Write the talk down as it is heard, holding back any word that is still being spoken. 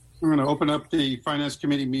We're going to open up the Finance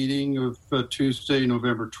Committee meeting of Tuesday,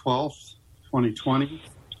 November 12th, 2020.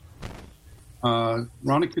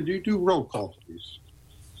 Rhonda, could you do roll call, please?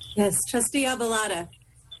 Yes, Trustee Abalata.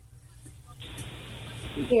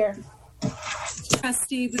 Here.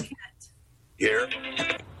 Trustee Bouquet. Here.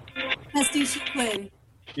 Trustee Chiquin.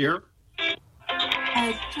 Here.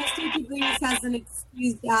 Trustee DeVries has an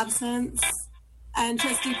excused absence. And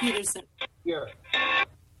Trustee Peterson. Here.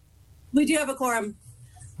 We do have a quorum.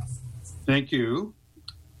 Thank you.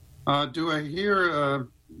 Do I hear a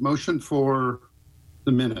motion for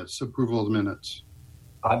the minutes, approval of the minutes?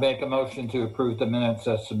 I make a motion to approve the minutes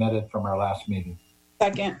as submitted from our last meeting.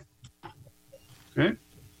 Second. Okay.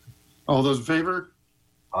 All those in favor?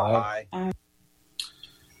 Aye.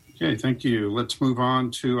 Okay, thank you. Let's move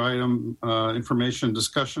on to item information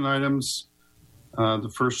discussion items.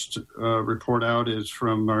 The first report out is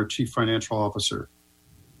from our Chief Financial Officer,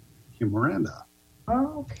 Kim Miranda.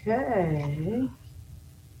 Okay.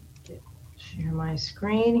 Share my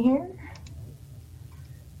screen here.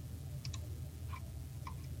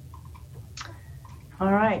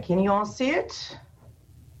 All right, can you all see it?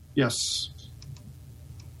 Yes.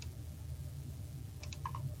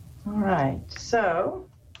 All right, so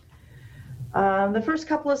the first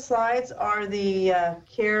couple of slides are the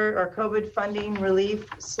CARE or COVID funding relief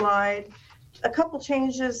slide. A couple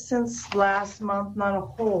changes since last month, not a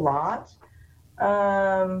whole lot.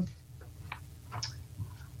 Let's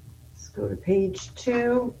go to page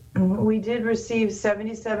 2. We did receive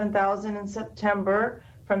 $77,000 in September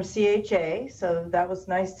from CHA, so that was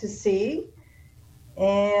nice to see.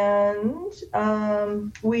 And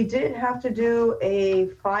we did have to do a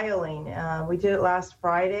filing. We did it last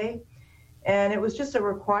Friday, and it was just a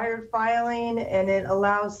required filing, and it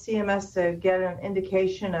allows CMS to get an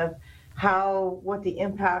indication of what the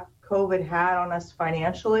impact COVID had on us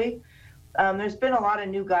financially. There's been a lot of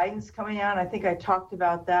new guidance coming out. I think I talked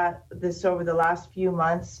about this over the last few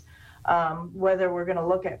months, whether we're going to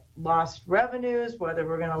look at lost revenues, whether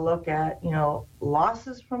we're going to look at,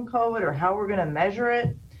 losses from COVID, or how we're going to measure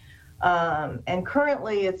it. And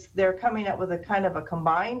currently they're coming up with a kind of a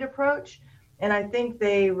combined approach. And I think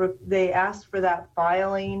they asked for that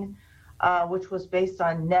filing, which was based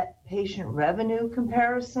on net patient revenue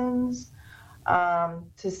comparisons,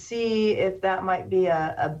 to see if that might be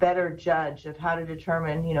a better judge of how to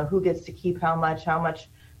determine, who gets to keep how much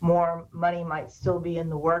more money might still be in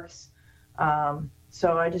the works.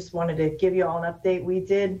 So I just wanted to give you all an update. We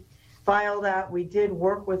did file that. We did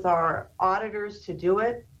work with our auditors to do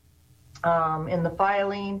it. In the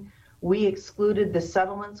filing, we excluded the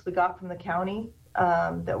settlements we got from the county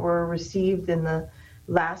that were received in the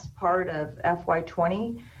last part of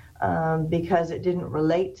FY20 because it didn't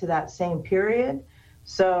relate to that same period.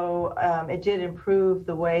 So it did improve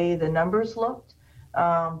the way the numbers looked.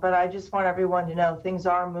 But I just want everyone to know things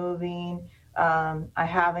are moving. I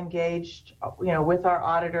have engaged, with our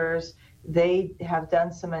auditors. They have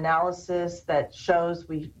done some analysis that shows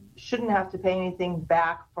we shouldn't have to pay anything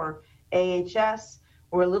back for AHS.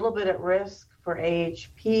 We're a little bit at risk for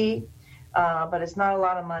AHP, but it's not a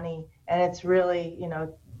lot of money. And it's really,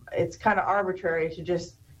 it's kind of arbitrary to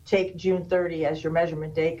just take June 30 as your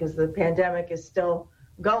measurement date because the pandemic is still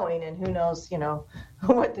going and who knows,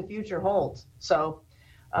 what the future holds. So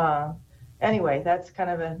anyway, that's kind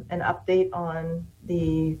of an update on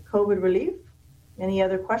the COVID relief. Any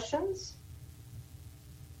other questions?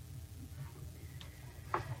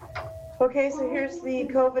 Okay, so here's the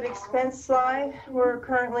COVID expense slide. We're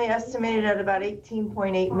currently estimated at about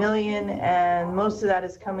 18.8 million, and most of that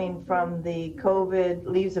is coming from the COVID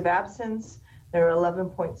leaves of absence. There are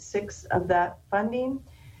 11.6 of that funding.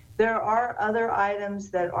 There are other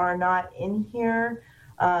items that are not in here,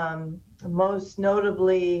 most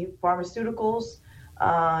notably pharmaceuticals.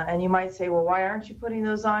 And you might say, well, why aren't you putting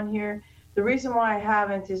those on here? The reason why I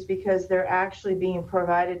haven't is because they're actually being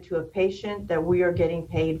provided to a patient that we are getting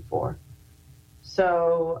paid for.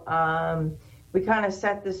 So we kind of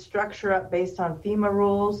set this structure up based on FEMA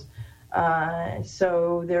rules.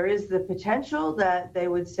 So there is the potential that they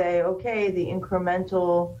would say, okay, the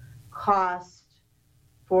incremental cost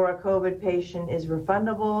for a COVID patient is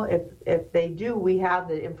refundable. If they do, we have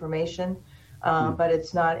the information, but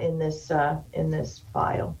it's not in this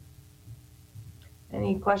file.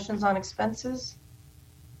 Any questions on expenses?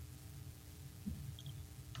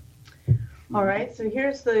 All right, so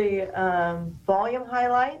here's the volume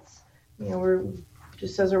highlights. We're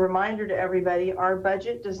just as a reminder to everybody, our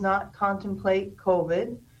budget does not contemplate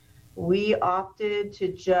COVID. We opted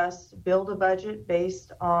to just build a budget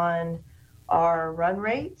based on our run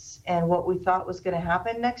rates and what we thought was going to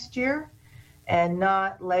happen next year. and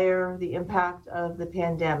not layer the impact of the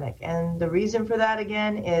pandemic. And the reason for that,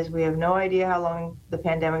 again, is we have no idea how long the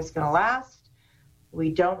pandemic is going to last.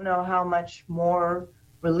 We don't know how much more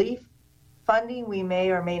relief funding we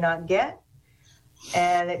may or may not get.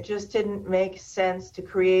 And it just didn't make sense to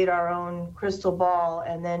create our own crystal ball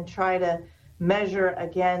and then try to measure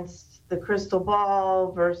against the crystal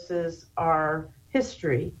ball versus our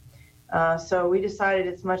history. So we decided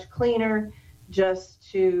it's much cleaner just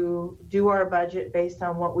to do our budget based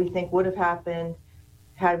on what we think would have happened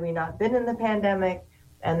had we not been in the pandemic,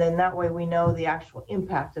 and then that way we know the actual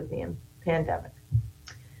impact of the pandemic.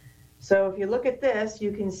 So if you look at this,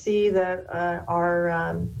 you can see that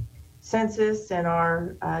our census and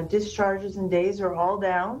our discharges and days are all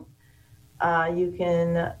down. You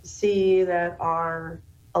can see that our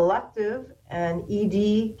elective and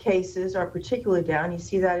ED cases are particularly down. You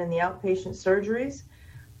see that in the outpatient surgeries,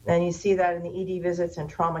 and you see that in the ED visits and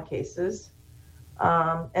trauma cases.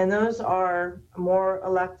 And those are more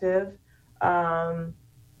elective.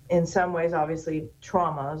 In some ways, obviously,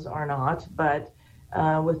 traumas are not, but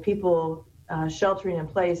with people sheltering in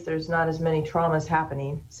place, there's not as many traumas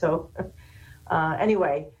happening. So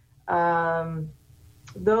anyway,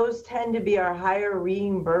 those tend to be our higher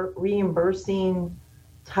reimbursing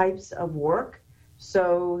types of work.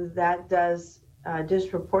 So that does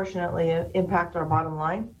disproportionately impact our bottom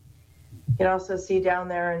line. You can also see down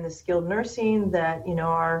there in the skilled nursing that,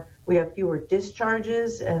 we have fewer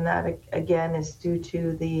discharges, and that again is due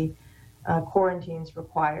to the quarantines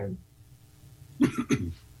required.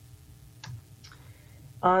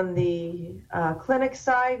 On the clinic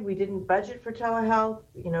side, we didn't budget for telehealth.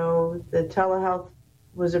 The telehealth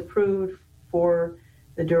was approved for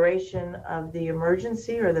the duration of the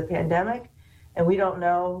emergency or the pandemic, and we don't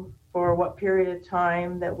know for what period of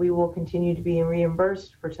time that we will continue to be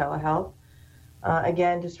reimbursed for telehealth.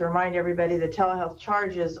 Again, just to remind everybody, the telehealth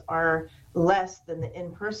charges are less than the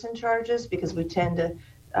in-person charges because we tend to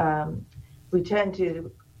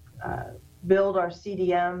build our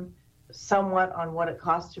CDM somewhat on what it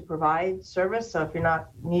costs to provide service. So if you're not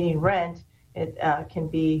needing rent, it can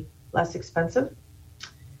be less expensive.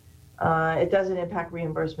 It doesn't impact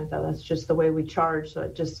reimbursement, though. That's just the way we charge. So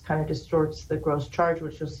it just kind of distorts the gross charge,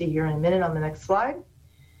 which you'll see here in a minute on the next slide.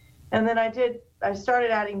 And then I started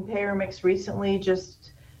adding payer mix recently.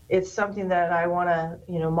 It's something that I want to,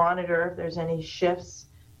 monitor if there's any shifts.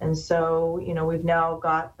 And so, we've now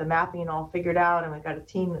got the mapping all figured out, and we've got a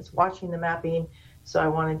team that's watching the mapping. So I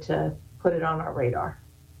wanted to put it on our radar.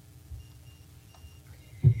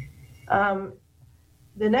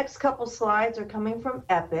 The next couple slides are coming from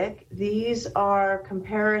Epic. These are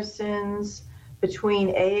comparisons between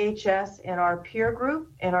AHS and our peer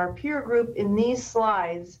group. And our peer group in these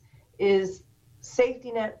slides is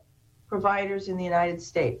safety net providers in the United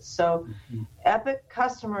States. So Epic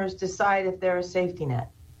customers decide if they're a safety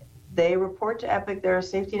net. They report to Epic they're a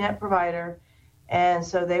safety net provider, and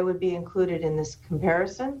so they would be included in this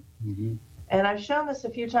comparison. Mm-hmm. And I've shown this a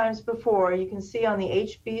few times before. You can see on the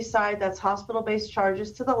HB side, that's hospital-based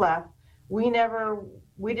charges to the left. We never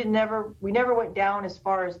went down as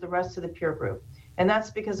far as the rest of the peer group, and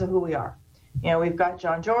that's because of who we are. We've got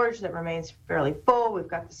John George that remains fairly full. We've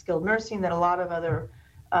got the skilled nursing that a lot of other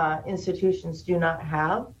institutions do not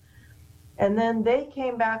have. And then they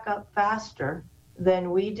came back up faster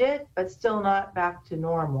than we did, but still not back to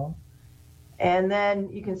normal. And then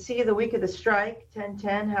you can see the week of the strike,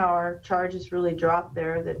 10/10, how our charges really dropped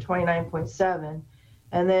there, the 29.7.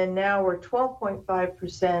 And then now we're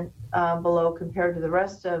 12.5% below compared to the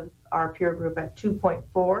rest of our peer group at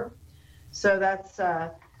 2.4. So that's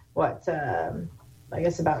I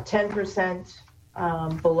guess about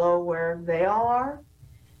 10% below where they all are.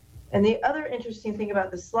 And the other interesting thing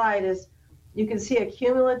about the slide is you can see a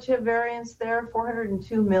cumulative variance there,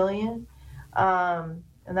 402 million.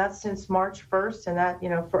 And that's since March 1st. And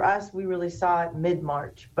that, for us, we really saw it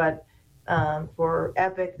mid-March. But for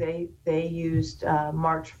Epic, they used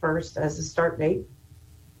March 1st as the start date.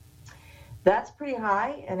 That's pretty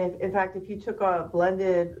high. And in fact, if you took a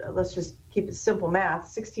blended, let's just keep it simple math,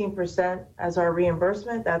 16% as our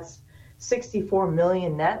reimbursement, that's 64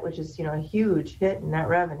 million net, which is, a huge hit in net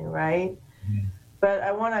revenue, right? Mm-hmm. But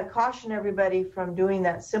I want to caution everybody from doing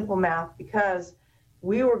that simple math because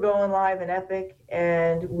we were going live in Epic,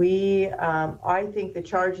 and I think the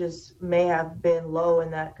charges may have been low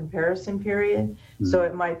in that comparison period, mm-hmm. So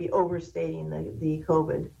it might be overstating the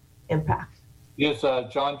COVID impact. Is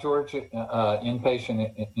John George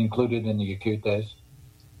inpatient included in the acute days?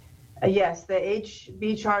 Yes, the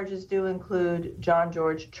HB charges do include John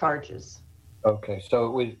George charges. Okay,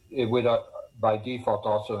 so it would by default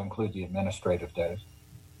also include the administrative days.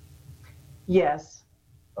 Yes,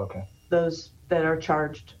 Okay. those that are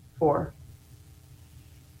charged for.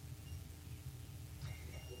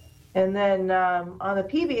 And then on the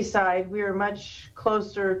PB side, we are much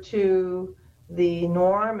closer to the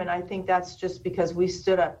norm, and I think that's just because we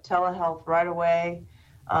stood up telehealth right away.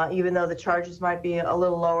 Even though the charges might be a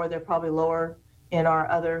little lower, they're probably lower in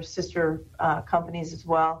our other sister companies as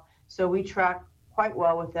well. So we track quite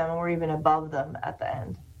well with them, and we're even above them at the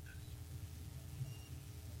end.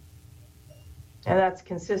 And that's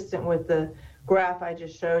consistent with the graph I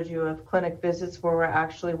just showed you of clinic visits, where we're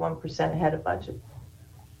actually 1% ahead of budget.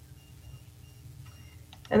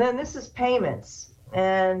 And then this is payments.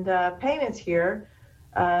 And payments here,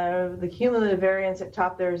 the cumulative variance at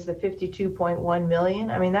top there is the 52.1 million.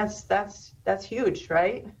 I mean, that's huge,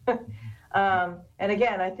 right? And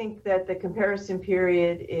again, I think that the comparison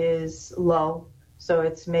period is low, so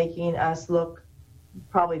it's making us look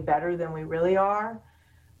probably better than we really are.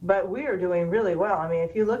 But we are doing really well. I mean,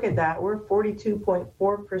 if you look at that, we're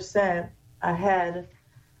 42.4% ahead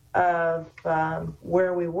of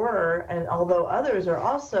where we were, and although others are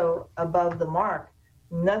also above the mark,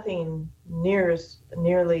 nothing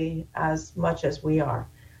nearly as much as we are.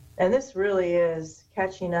 And this really is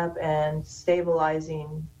catching up and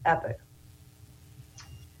stabilizing Epic.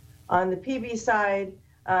 On the PB side,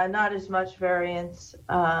 not as much variance,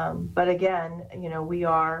 but again, we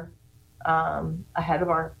are ahead of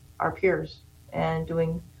our peers and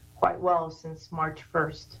doing quite well since March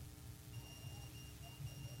 1st.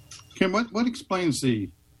 Kim, what explains the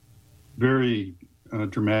very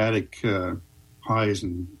dramatic highs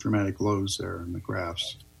and dramatic lows there in the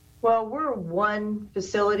graphs? Well, we're one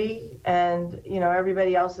facility, and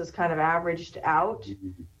everybody else is kind of averaged out.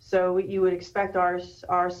 Mm-hmm. So you would expect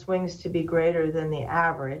our swings to be greater than the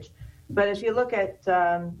average. But if you look at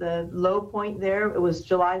the low point there, it was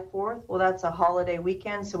July 4th. Well, that's a holiday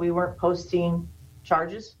weekend, so we weren't posting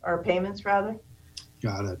charges or payments, rather.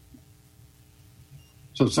 Got it.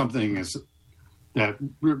 So something is that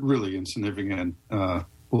really insignificant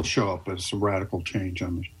will show up as a radical change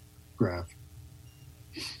on the graph.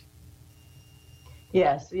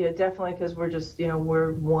 Yes, yeah, definitely, because we're just,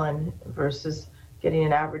 we're one versus getting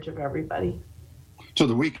an average of everybody. So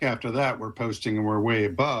the week after that, we're posting and we're way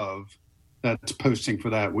above. That's posting for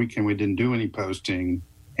that weekend. We didn't do any posting,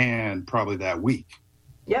 and probably that week.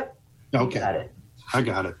 Yep. Okay. You got it. I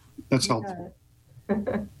got it. That's helpful. All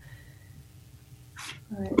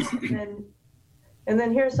right. And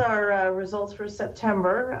then here's our results for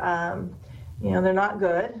September. They're not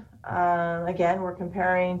good. Again, we're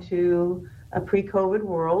comparing to a pre-COVID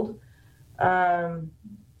world. Our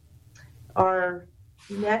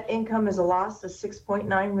net income is a loss of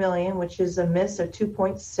 6.9 million, which is a miss of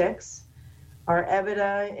 2.6. Our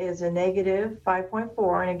EBITDA is a negative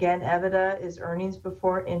 5.4, and again, EBITDA is earnings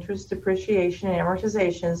before interest, depreciation, and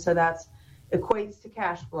amortization, so that equates to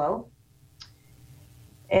cash flow.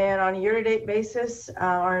 And on a year-to-date basis,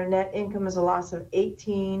 our net income is a loss of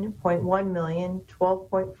 18.1 million,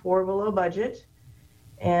 12.4 below budget,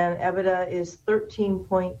 and EBITDA is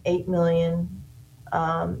 13.8 million,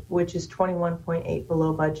 which is 21.8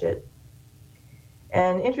 below budget.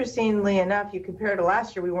 And interestingly enough, you compare to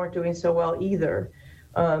last year, we weren't doing so well either.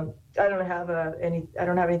 I don't have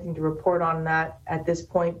anything to report on that at this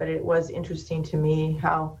point, but it was interesting to me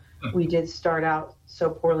how we did start out so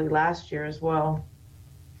poorly last year as well.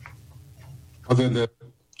 Other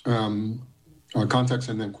than context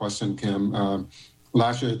and then question, Kim,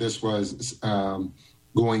 last year this was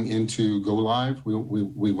going into go live.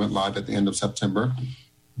 We went live at the end of September.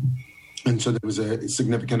 And so there was a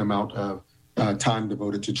significant amount of time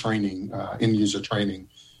devoted to training, end user training,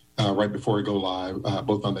 right before we go live,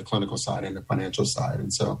 both on the clinical side and the financial side.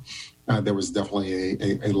 And so there was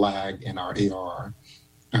definitely a lag in our AR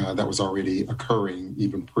that was already occurring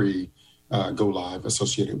even pre go live,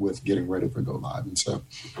 associated with getting ready for go live. And so,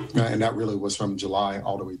 and that really was from July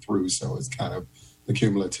all the way through. So it's kind of the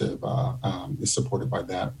cumulative is supported by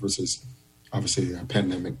that versus obviously a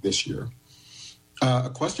pandemic this year.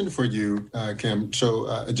 A question for you, Kim.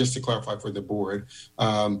 So just to clarify for the board,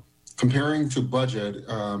 comparing to budget,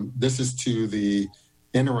 this is to the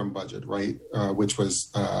interim budget, right? Which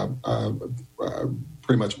was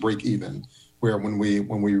pretty much break even. Where when we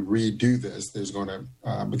redo this, there's going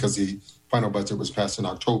to because the final budget was passed in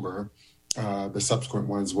October, the subsequent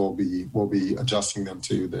ones will be adjusting them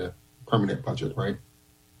to the permanent budget, right?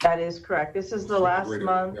 That is correct. This is the last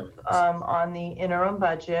month on the interim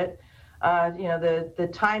budget. The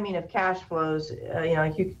timing of cash flows.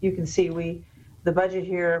 You can see the budget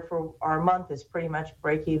here for our month is pretty much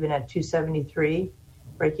break even at 273,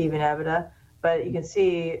 break even EBITDA. But you can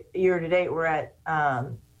see year to date we're at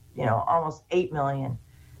almost 8 million.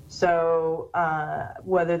 So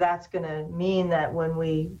whether that's going to mean that when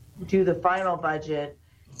we do the final budget,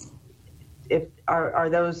 are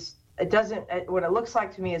those, it doesn't, what it looks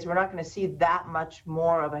like to me is we're not going to see that much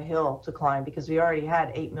more of a hill to climb because we already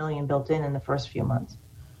had 8 million built in the first few months.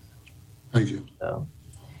 Thank you.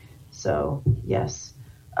 So yes.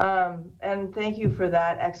 And thank you for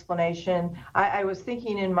that explanation. I was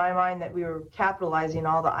thinking in my mind that we were capitalizing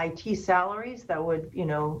all the IT salaries that would,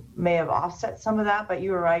 may have offset some of that, but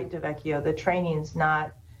you were right, DeVecchio, the training's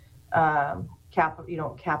not, you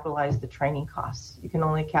don't capitalize the training costs. You can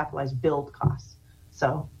only capitalize build costs.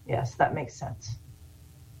 So yes, that makes sense.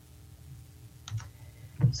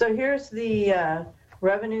 So here's the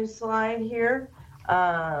revenue slide here.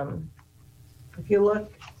 If you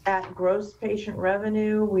look at gross patient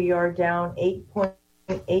revenue, we are down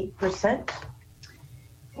 8.8%.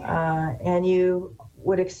 And you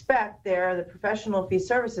would expect there the professional fee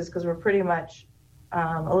services, because we're pretty much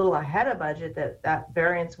a little ahead of budget, that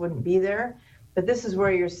variance wouldn't be there. But this is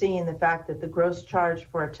where you're seeing the fact that the gross charge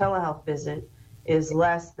for a telehealth visit is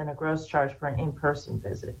less than a gross charge for an in-person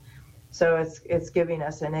visit. So it's giving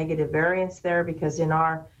us a negative variance there because in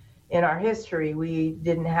our history, we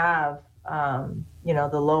didn't have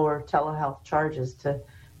the lower telehealth charges to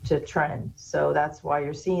trend. So that's why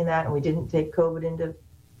you're seeing that, and we didn't take COVID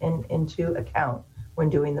into account when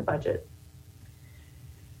doing the budget.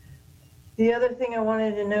 The other thing I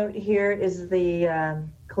wanted to note here is the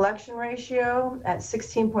collection ratio at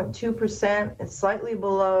 16.2%. It's slightly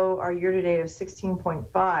below our year-to-date of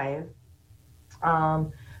 16.5,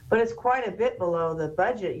 but it's quite a bit below the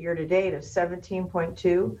budget year-to-date of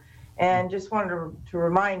 17.2. And just wanted to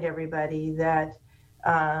remind everybody that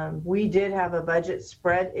we did have a budget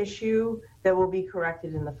spread issue that will be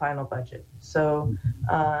corrected in the final budget. So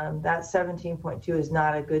that 17.2 is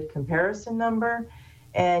not a good comparison number.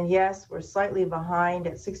 And yes, we're slightly behind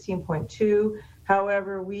at 16.2.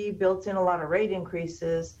 However, we built in a lot of rate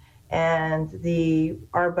increases, and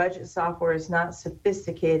our budget software is not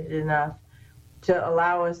sophisticated enough to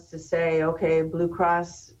allow us to say, okay, Blue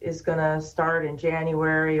Cross is going to start in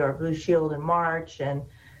January or Blue Shield in March, and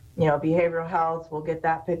behavioral health, we'll get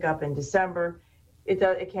that pickup in December. It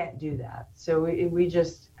can't do that. So we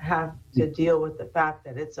just have to deal with the fact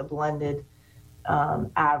that it's a blended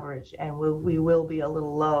average, and we will be a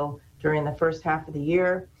little low during the first half of the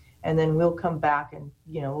year, and then we'll come back and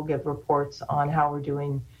we'll give reports on how we're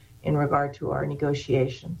doing in regard to our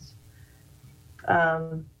negotiations.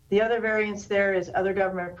 The other variance there is other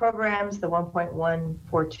government programs, the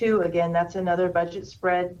 1.142. Again, that's another budget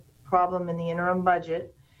spread problem in the interim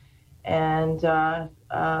budget. And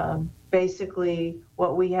basically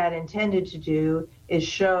what we had intended to do is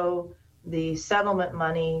show the settlement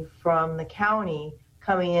money from the county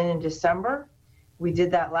coming in December. We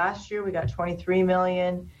did that last year. We got 23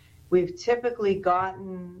 million. We've typically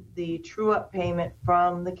gotten the true-up payment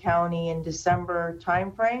from the county in December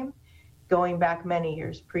timeframe, going back many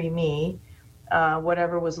years, pre-me,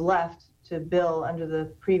 whatever was left to bill under the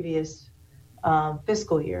previous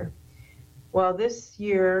fiscal year. Well, this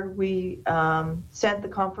year we sent the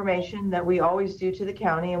confirmation that we always do to the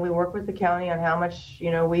county, and we work with the county on how much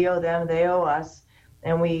we owe them, they owe us,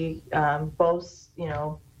 and we both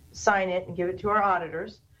sign it and give it to our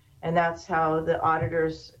auditors, and that's how the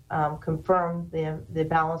auditors confirm the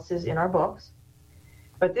balances in our books.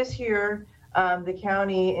 But this year, the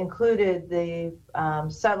county included the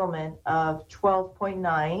settlement of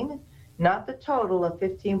 12.9, not the total of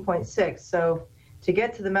 15.6. So to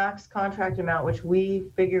get to the max contract amount, which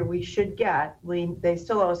we figure we should get, they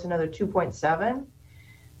still owe us another 2.7,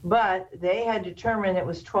 but they had determined it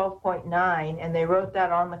was 12.9, and they wrote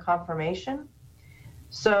that on the confirmation.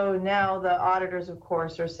 So now the auditors, of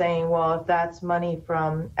course, are saying, well, if that's money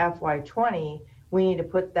from FY20, we need to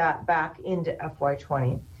put that back into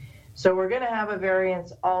FY20. So we're going to have a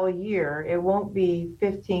variance all year. It won't be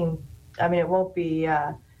it won't be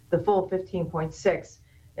the full 15.6.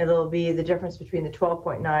 It'll be the difference between the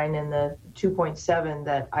 12.9 and the 2.7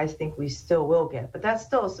 that I think we still will get. But that's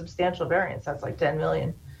still a substantial variance. That's like 10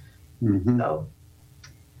 million. Mm-hmm. So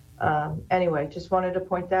anyway, just wanted to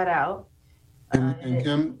point that out. And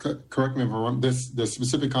Kim, correct me if I'm wrong, the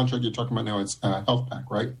specific contract you're talking about now, it's Health Pack,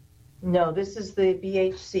 right? No, this is the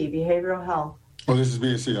BHC, Behavioral Health. Oh, this is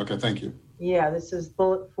BHC. Okay, thank you. Yeah, this is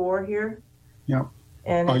bullet 4 here. Yeah.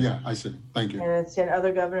 And I see. Thank you. And it's in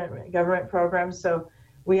other government programs. So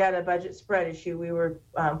we had a budget spread issue. We were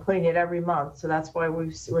putting it every month. So that's why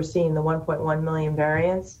we're seeing the 1.1 million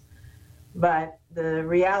variance. But the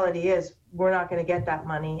reality is we're not going to get that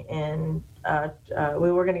money in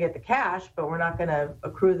we were going to get the cash, but we're not going to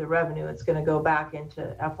accrue the revenue. It's going to go back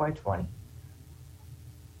into FY20.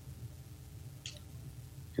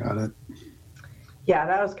 Got it. Yeah,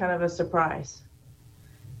 that was kind of a surprise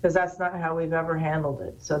because that's not how we've ever handled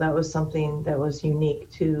it. So that was something that was unique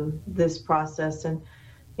to this process. And,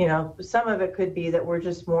 you know, some of it could be that we're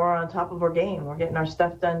just more on top of our game. We're getting our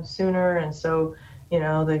stuff done sooner. And so, you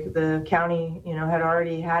know, the county, you know, had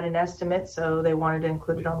already had an estimate, so they wanted to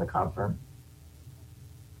include it on the confirm.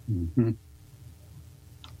 Mm-hmm.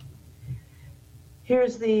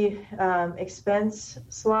 Here's the expense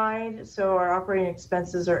slide. So our operating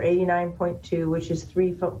expenses are 89.2, which is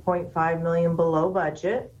 3.5 million below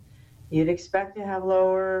budget. You'd expect to have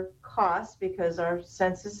lower costs because our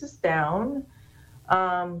census is down.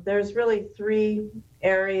 There's really three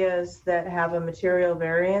areas that have a material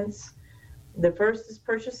variance. The first is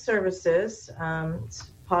purchase services.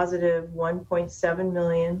 It's positive 1.7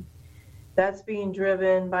 million. That's being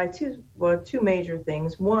driven by two major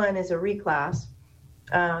things. One is a reclass.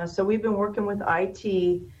 So we've been working with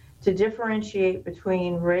IT to differentiate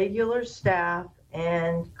between regular staff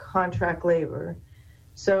and contract labor.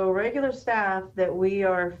 So regular staff that we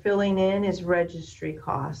are filling in is registry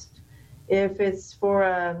cost. If it's for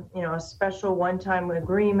a special one-time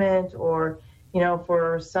agreement or, you know,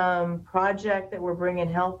 for some project that we're bringing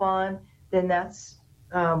help on, then that's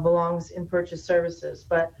belongs in purchase services.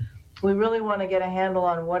 But we really want to get a handle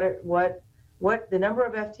on what the number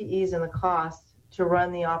of FTEs and the cost to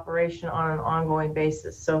run the operation on an ongoing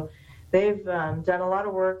basis. So they've done a lot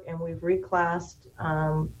of work, and we've reclassed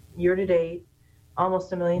year to date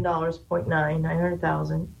almost $1 million,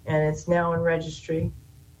 900,000, and it's now in registry.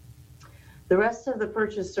 The rest of the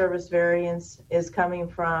purchase service variance is coming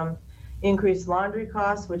from increased laundry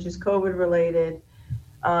costs, which is COVID related.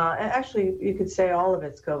 And actually, you could say all of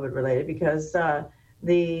it's COVID related because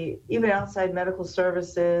even outside medical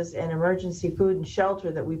services and emergency food and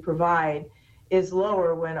shelter that we provide is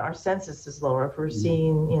lower when our census is lower, if we're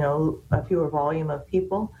seeing, you know, a fewer volume of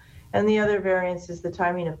people. And the other variance is the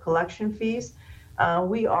timing of collection fees.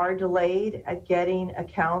 We are delayed at getting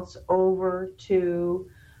accounts over to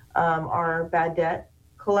our bad debt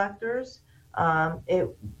collectors. It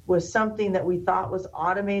was something that we thought was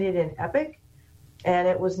automated in Epic, and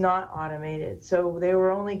it was not automated. So they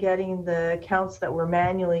were only getting the accounts that were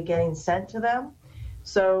manually getting sent to them.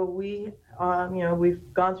 So we've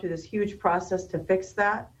gone through this huge process to fix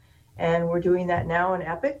that, and we're doing that now in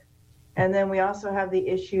Epic. And then we also have the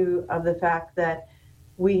issue of the fact that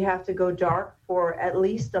we have to go dark for at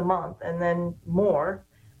least a month and then more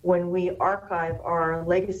when we archive our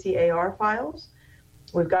legacy AR files.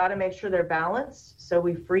 We've got to make sure they're balanced, so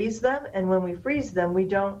we freeze them. And when we freeze them, we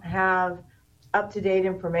don't have up-to-date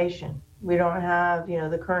information. We don't have, you know,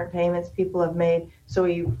 the current payments people have made, so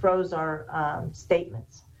we froze our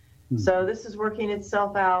statements. So this is working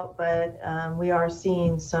itself out, but we are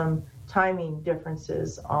seeing some timing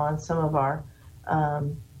differences on some of our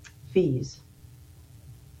fees.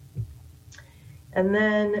 And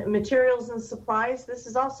then materials and supplies, this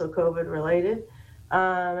is also COVID related.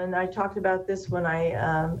 And I talked about this when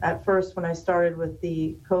at first when I started with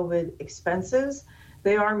the COVID expenses.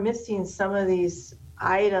 They are missing some of these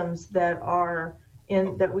items that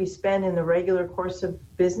we spend in the regular course of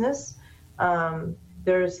business.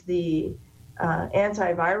 There's the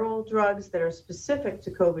antiviral drugs that are specific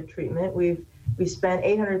to COVID treatment. We spent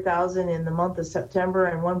 $800,000 in the month of September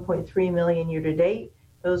and $1.3 million year to date.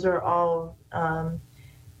 Those are all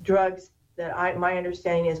drugs that my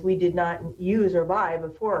understanding is we did not use or buy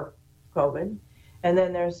before COVID. And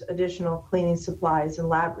then there's additional cleaning supplies and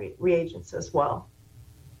lab reagents as well.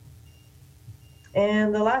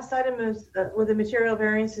 And the last item is with the material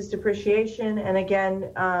variance is depreciation. And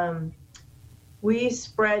again, we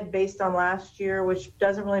spread based on last year, which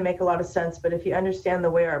doesn't really make a lot of sense. But if you understand the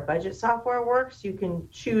way our budget software works, you can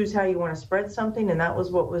choose how you want to spread something. And that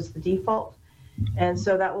was what was the default. And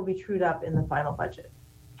so that will be trued up in the final budget.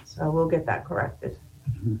 So we'll get that corrected.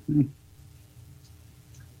 Mm-hmm.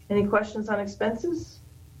 Any questions on expenses?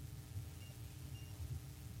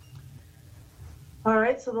 All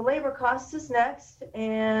right, so the labor cost is next.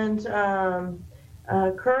 And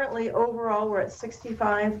currently, overall, we're at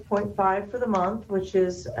 65.5 for the month, which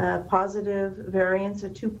is a positive variance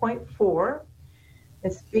of 2.4.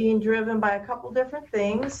 It's being driven by a couple different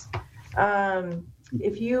things.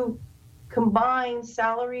 If you combine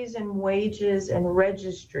salaries and wages and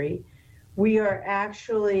registry, we are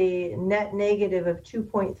actually net negative of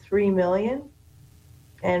 2.3 million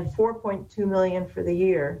and 4.2 million for the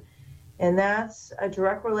year. And that's a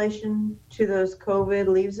direct relation to those COVID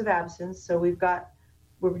leaves of absence. So we've got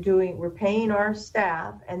we're paying our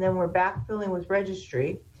staff, and then we're backfilling with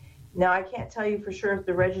registry. Now, I can't tell you for sure if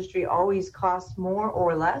the registry always costs more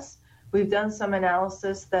or less. We've done some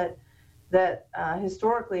analysis that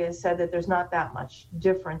historically has said that there's not that much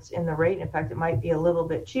difference in the rate. In fact, it might be a little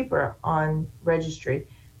bit cheaper on registry.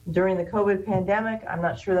 During the COVID pandemic, I'm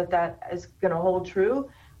not sure that is going to hold true.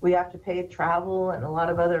 We have to pay travel and a lot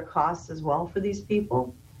of other costs as well for these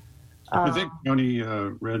people. I think County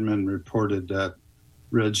Redmond reported that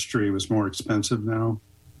registry was more expensive now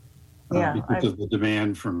because of the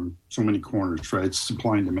demand from so many corners, right?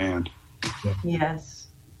 Supply and demand. Yes.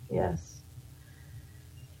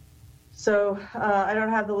 So I don't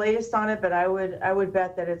have the latest on it, but I would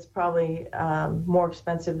bet that it's probably more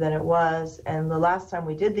expensive than it was. And the last time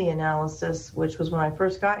we did the analysis, which was when I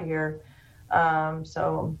first got here,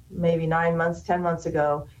 so maybe 9 months, 10 months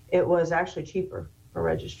ago, it was actually cheaper for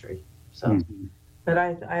registry. So, but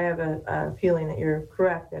I have a feeling that you're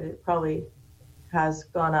correct, that it probably has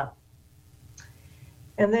gone up.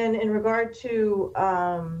 And then in regard to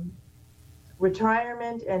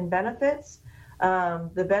retirement and benefits,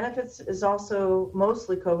 the benefits is also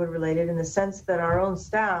mostly COVID related in the sense that our own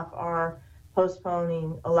staff are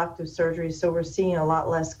postponing elective surgeries. So we're seeing a lot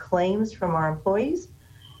less claims from our employees.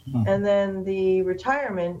 And then the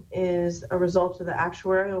retirement is a result of the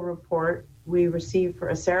actuarial report we received for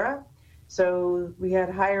ACERA. So we had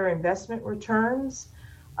higher investment returns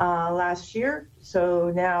last year.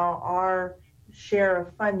 So now our share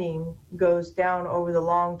of funding goes down over the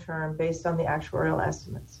long term based on the actuarial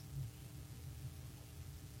estimates.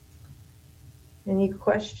 Any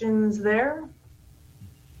questions there?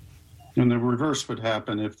 And the reverse would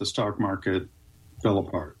happen if the stock market fell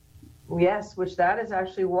apart. Yes, which that is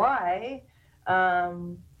actually why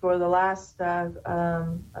for the last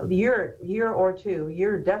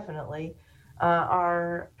year definitely,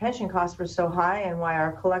 our pension costs were so high and why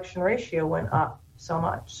our collection ratio went up so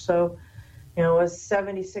much. So, it was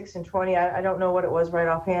 76 and 20. I don't know what it was right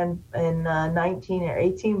offhand in 19 or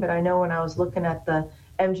 18, but I know when I was looking at the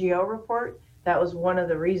MGO report, that was one of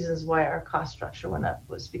the reasons why our cost structure went up,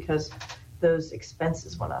 was because those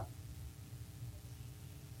expenses went up.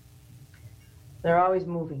 They're always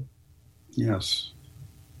moving. Yes.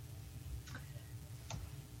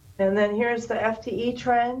 And then here's the FTE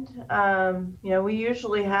trend. We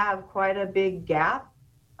usually have quite a big gap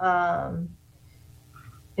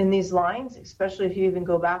in these lines, especially if you even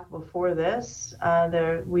go back before this.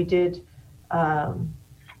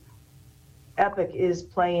 Epic is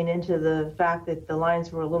playing into the fact that the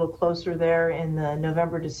lines were a little closer there in the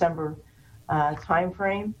November-December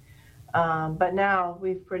timeframe. But now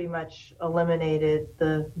we've pretty much eliminated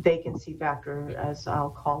the vacancy factor, as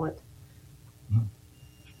I'll call it.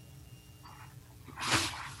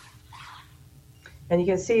 And you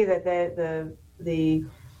can see that the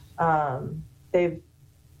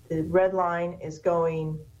red line is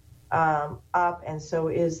going up, and so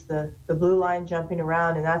is the blue line jumping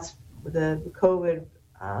around, and that's the COVID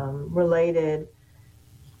related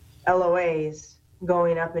LOAs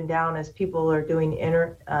going up and down as people are doing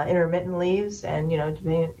intermittent leaves, and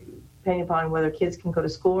depending upon whether kids can go to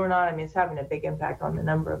school or not. I mean, it's having a big impact on the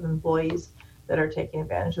number of employees that are taking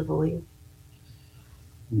advantage of the leave.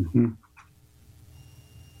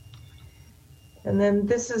 And then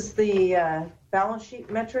this is the balance sheet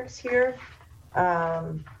metrics here.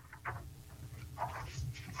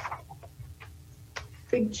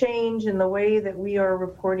 Big change in the way that we are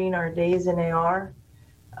reporting our days in AR.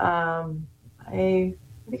 I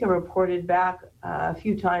think I reported back a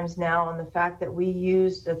few times now on the fact that we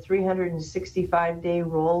used a 365-day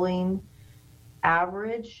rolling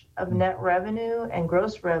average of net revenue and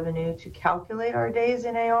gross revenue to calculate our days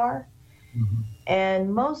in AR.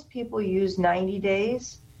 And most people use 90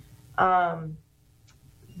 days. My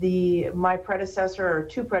predecessor, or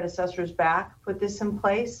two predecessors back, put this in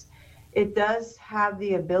place. It does have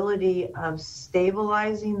the ability of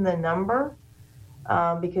stabilizing the number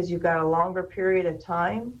because you've got a longer period of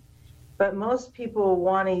time. But most people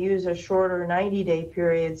want to use a shorter 90-day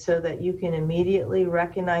period so that you can immediately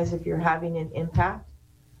recognize if you're having an impact,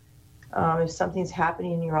 if something's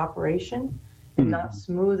happening in your operation, and not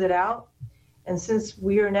smooth it out. And since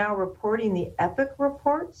we are now reporting the Epic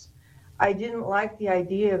reports, I didn't like the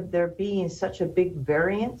idea of there being such a big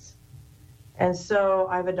variance. And so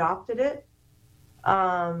I've adopted it.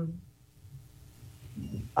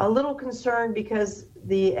 A little concerned because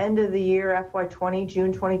the end of the year, FY20,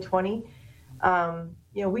 June 2020,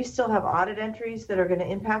 we still have audit entries that are going to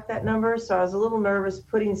impact that number. So I was a little nervous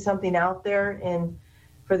putting something out there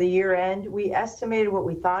for the year end. We estimated what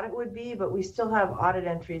we thought it would be, but we still have audit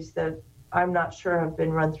entries that I'm not sure have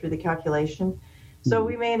been run through the calculation. So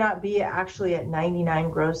we may not be actually at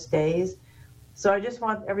 99 gross days. So I just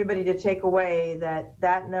want everybody to take away that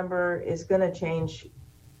that number is going to change,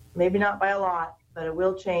 maybe not by a lot, but it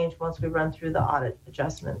will change once we run through the audit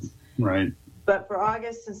adjustments. Right. But for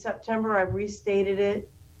August and September, I've restated it.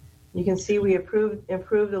 You can see we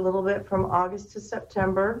improved a little bit from August to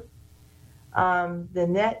September. The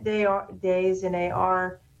net days in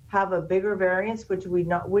AR have a bigger variance, which we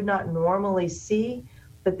would not normally see.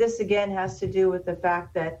 But this again has to do with the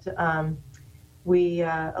fact that we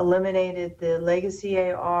eliminated the legacy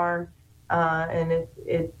AR, and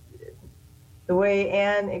the way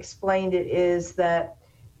Ann explained it is that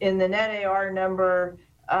in the net AR number,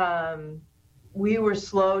 we were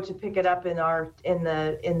slow to pick it up in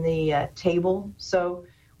the table. So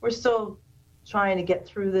we're still trying to get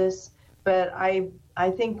through this, but I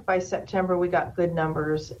think by September we got good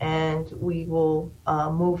numbers, and we will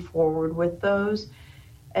move forward with those.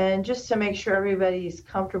 And just to make sure everybody's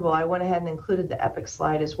comfortable, I went ahead and included the Epic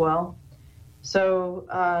slide as well. So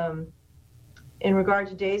in regard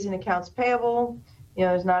to days in accounts payable,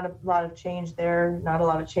 there's not a lot of change there, not a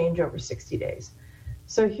lot of change over 60 days.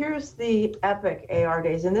 So here's the Epic AR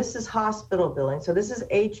days, and this is hospital billing. So this is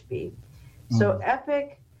HB. So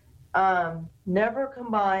Epic never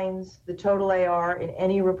combines the total AR in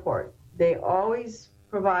any report. They always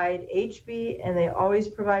provide HB and they always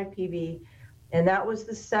provide PB. And that was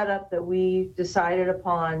the setup that we decided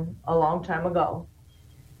upon a long time ago.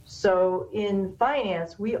 So in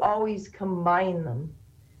finance, we always combine them,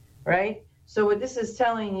 right? So what this is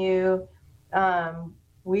telling you,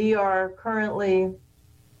 we are currently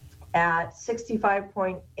at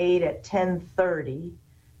 65.8 at 10:30,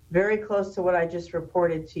 very close to what I just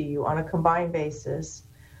reported to you on a combined basis.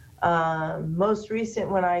 Most recent,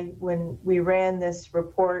 when we ran this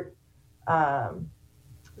report,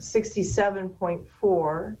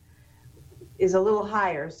 67.4 is a little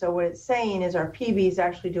higher. So what it's saying is our PB is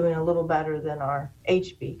actually doing a little better than our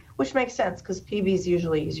HB, which makes sense because PB is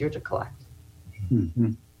usually easier to collect.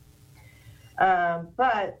 Mm-hmm.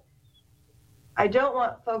 But I don't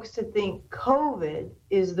want folks to think COVID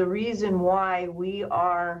is the reason why we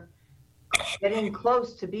are getting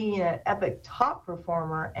close to being an Epic top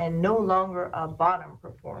performer and no longer a bottom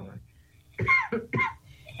performer.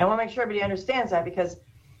 I want to make sure everybody understands that, because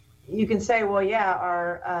you can say, well, yeah,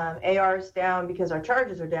 our AR is down because our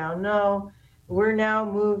charges are down. No, we're now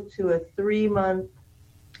moved to a 3-month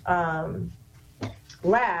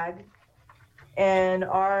lag, and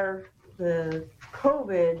the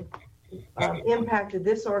COVID impacted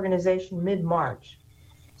this organization mid-March.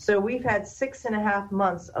 So we've had 6.5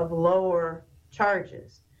 months of lower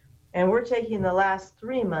charges, and we're taking the last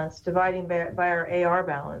 3 months dividing by our AR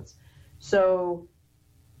balance. So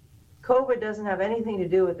COVID doesn't have anything to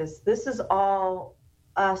do with this. This is all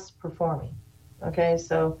us performing. Okay,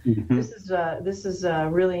 so this is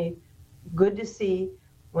really good to see.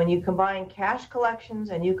 When you combine cash collections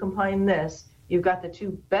and you combine this, you've got the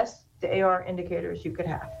two best AR indicators you could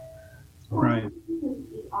have. Right.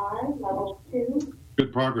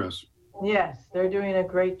 Good progress. Yes, they're doing a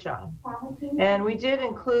great job. And we did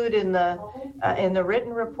include in the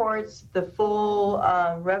written reports the full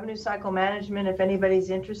revenue cycle management. If anybody's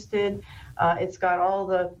interested, it's got all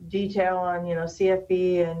the detail on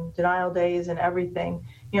CFB and denial days and everything.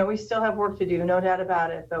 We still have work to do, no doubt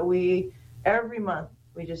about it. But every month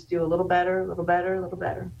we just do a little better, a little better, a little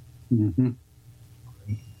better. Mm-hmm.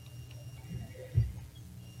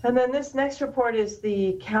 And then this next report is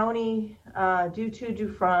the county due to,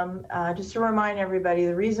 due from. Just to remind everybody,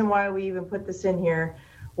 the reason why we even put this in here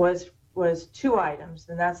was 2 items,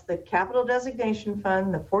 and that's the capital designation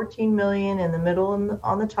fund, the $14 million in the middle and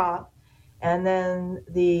on the top, and then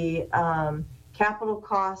the capital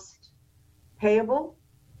cost payable,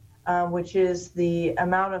 which is the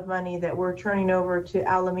amount of money that we're turning over to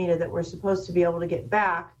Alameda that we're supposed to be able to get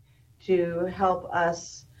back to help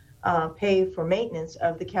us pay for maintenance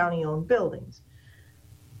of the county-owned buildings.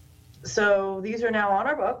 So these are now on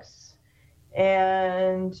our books,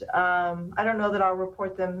 and I don't know that I'll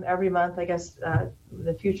report them every month. I guess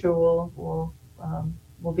the future will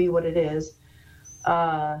be what it is.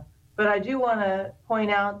 But I do want to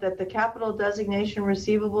point out that the capital designation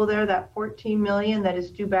receivable there, that $14 million that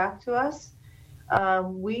is due back to us,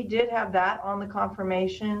 we did have that on the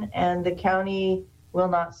confirmation, and the county will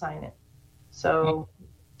not sign it. So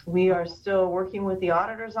we are still working with the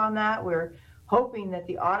auditors on that. We're hoping that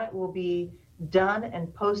the audit will be done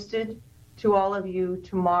and posted to all of you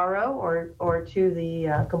tomorrow or to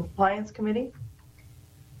the compliance committee.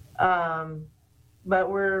 But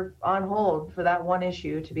we're on hold for that one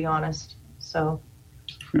issue, to be honest. So,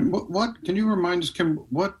 what can you remind us, Kim?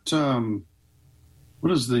 What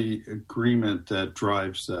What is the agreement that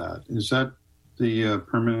drives that? Is that the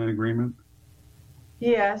permanent agreement?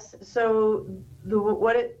 Yes. So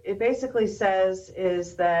what it basically says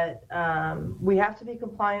is that we have to be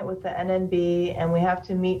compliant with the NNB and we have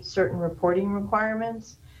to meet certain reporting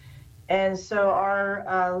requirements. And so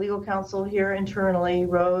our legal counsel here internally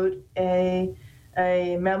wrote a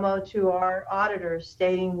memo to our auditors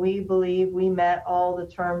stating we believe we met all the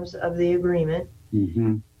terms of the agreement.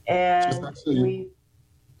 Mm-hmm. And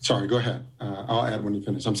Sorry, go ahead. I'll add when you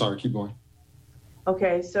finish. I'm sorry, keep going.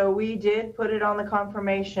 Okay, so we did put it on the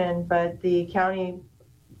confirmation, but the county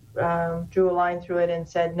drew a line through it and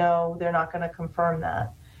said, no, they're not going to confirm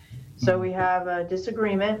that. So we have a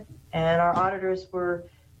disagreement, and our auditors were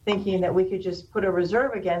thinking that we could just put a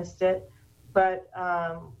reserve against it, but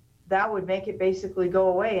that would make it basically go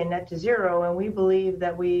away and net to zero, and we believe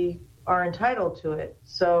that we are entitled to it.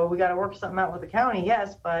 So we got to work something out with the county,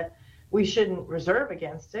 yes, but we shouldn't reserve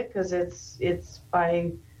against it because it's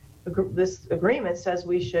by this agreement says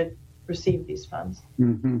we should receive these funds.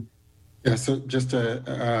 Mm-hmm. Yeah, so just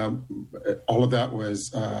all of that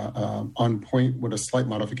was on point with a slight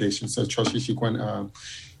modification. So Trustee Chiquin,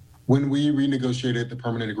 when we renegotiated the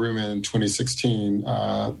permanent agreement in 2016,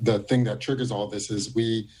 the thing that triggers all this is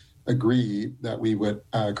we agreed that we would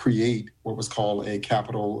create what was called a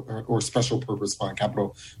capital or special purpose fund,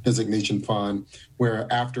 capital designation fund, where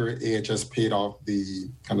after AHS paid off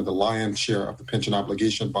the lion's share of the pension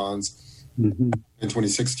obligation bonds in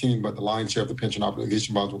 2016, but the lion's share of the pension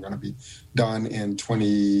obligation bonds were going to be done in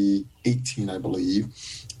 2018, I believe.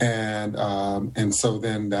 And so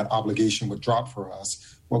then that obligation would drop for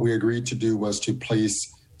us. What we agreed to do was to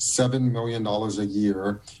place $7 million a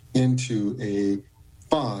year into a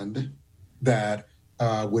fund that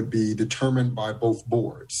would be determined by both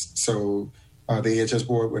boards. So the AHS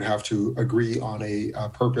board would have to agree on a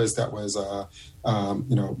purpose that was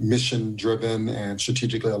mission driven and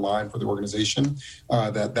strategically aligned for the organization.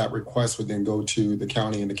 That request would then go to the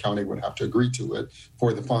county, and the county would have to agree to it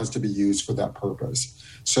for the funds to be used for that purpose.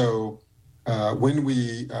 So when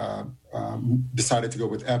we decided to go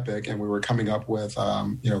with Epic, and we were coming up with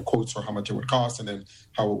quotes for how much it would cost and then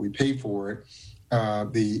how would we pay for it,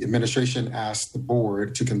 the administration asked the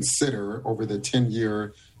board to consider over the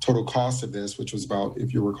 10-year total cost of this, which was about,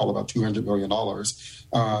 if you recall, about $200 million,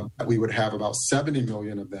 that we would have about $70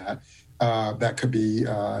 million of that that could be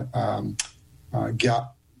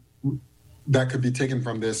that could be taken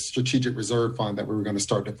from this strategic reserve fund that we were going to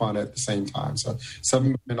start to fund at the same time. So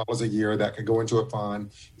 $7 million a year that could go into a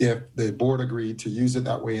fund. If the board agreed to use it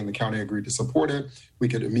that way and the county agreed to support it, we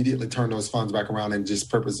could immediately turn those funds back around and just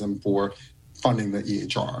purpose them for funding the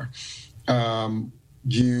EHR.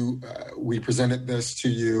 We presented this to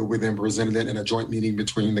you. We then presented it in a joint meeting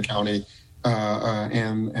between the county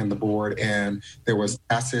and the board, and there was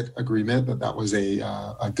tacit agreement that was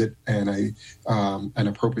a good and an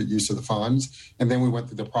appropriate use of the funds. And then we went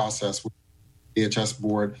through the process. The AHS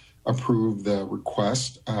board approved the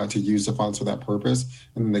request to use the funds for that purpose,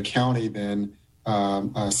 and then the county then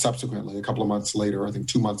subsequently, a couple of months later, I think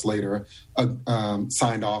 2 months later,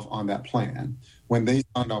 signed off on that plan. When they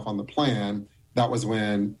signed off on the plan, that was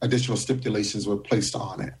when additional stipulations were placed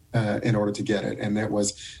on it in order to get it. And that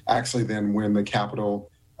was actually then when the capital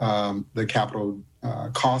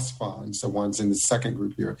cost funds, the ones in the second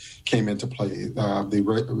group here, came into play. The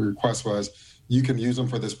request was, you can use them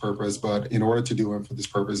for this purpose, but in order to do them for this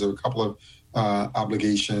purpose, there were a couple of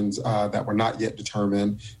obligations that were not yet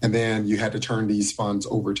determined. And then you had to turn these funds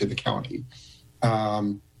over to the county.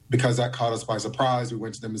 Because that caught us by surprise, we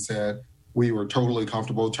went to them and said, we were totally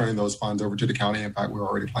comfortable turning those funds over to the county. In fact, we were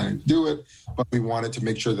already planning to do it, but we wanted to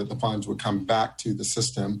make sure that the funds would come back to the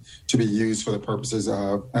system to be used for the purposes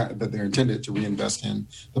of that they're intended to reinvest in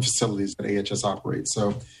the facilities that AHS operates.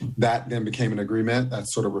 So that then became an agreement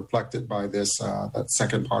that's sort of reflected by this, that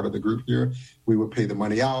second part of the group here. We would pay the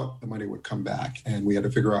money out, the money would come back, and we had to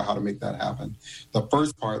figure out how to make that happen. The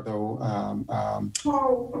first part, though, I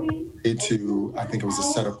think it was a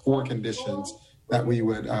set of 4 conditions that we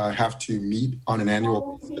would have to meet on an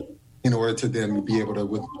annual basis in order to then be able to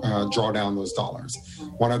draw down those dollars.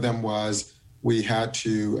 One of them was we had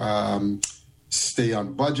to stay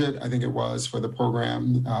on budget, I think it was, for the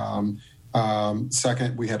program.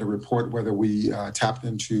 Second, we had to report whether we tapped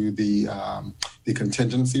into the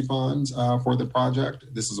contingency funds for the project.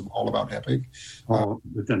 This is all about Epic.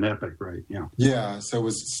 Within Epic, right? Yeah. Yeah. So it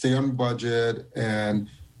was stay on budget, and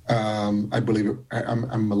I believe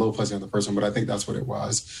I'm a little fuzzy on the first one, but I think that's what it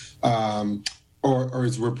was. Or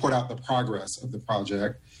is report out the progress of the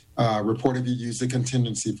project. Report if you use the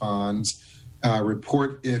contingency funds.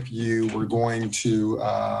 Report if you were going to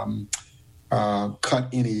cut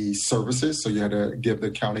any services. So you had to give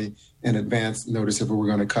the county an advance notice if we were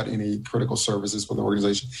going to cut any critical services for the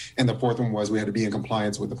organization. And the fourth one was we had to be in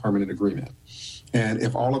compliance with the permanent agreement. And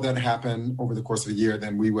if all of that happened over the course of the year,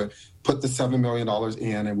 then we would put the $7 million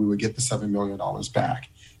in and we would get the $7 million back.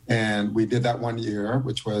 And we did that 1 year,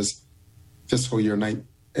 which was fiscal year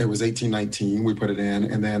it was 18-19. We put it in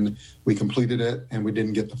and then we completed it and we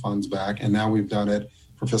didn't get the funds back. And now we've done it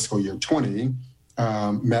for fiscal year 20,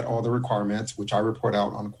 met all the requirements, which I report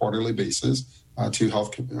out on a quarterly basis to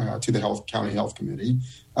the County Health Committee,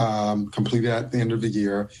 completed at the end of the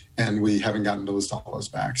year, and we haven't gotten those dollars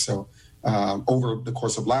back. So over the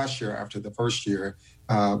course of last year, after the first year,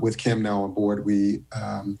 with Kim now on board, we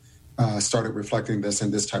started reflecting this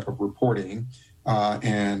in this type of reporting,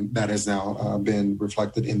 and that has now been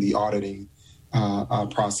reflected in the auditing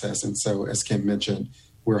process. And so, as Kim mentioned,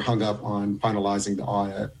 we're hung up on finalizing the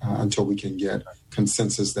audit until we can get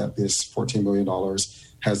consensus that this $14 million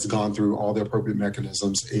has gone through all the appropriate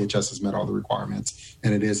mechanisms, AHS has met all the requirements,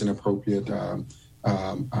 and it is an appropriate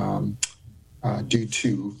due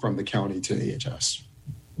to from the county to AHS.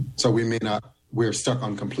 So we're stuck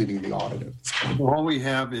on completing the audit. All we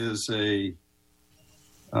have is a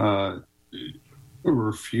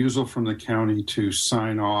refusal from the county to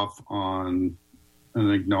sign off on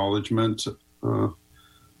an acknowledgement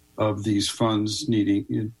of these funds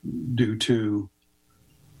due to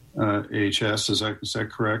AHS. Is that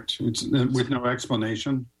correct? With no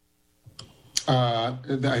explanation?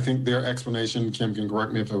 I think their explanation, Kim can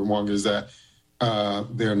correct me if I'm wrong, is that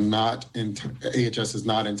AHS is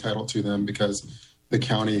not entitled to them because the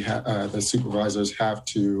county, the supervisors have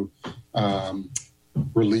to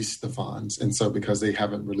release the funds. And so because they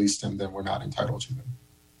haven't released them, then we're not entitled to them.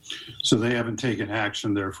 So they haven't taken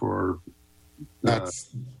action, therefore.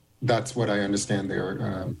 That's what I understand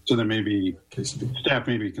there. So there may be, staff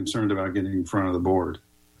may be concerned about getting in front of the board.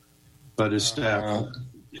 But is staff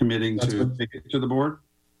committing to take it to the board?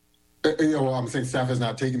 Well, I'm saying staff has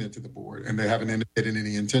not taken it to the board, and they haven't indicated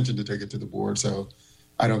any intention to take it to the board. So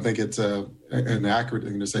I don't think it's an accurate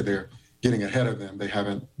thing to say they're getting ahead of them. They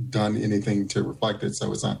haven't done anything to reflect it,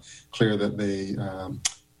 so it's not clear that they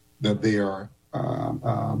are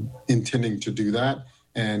intending to do that.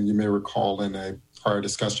 And you may recall in a prior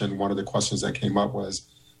discussion, one of the questions that came up was,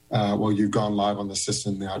 well, you've gone live on the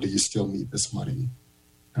system now. Do you still need this money?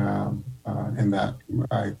 And that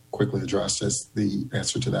I quickly addressed as the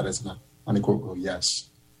answer to that is an unequivocal yes.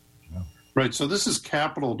 Right. So this is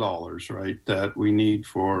capital dollars, right, that we need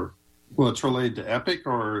for, well, it's related to Epic,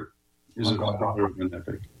 or is it other than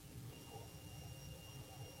Epic?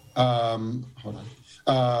 Hold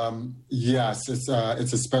on. Yes, it's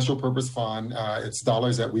a special purpose fund. It's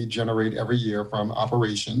dollars that we generate every year from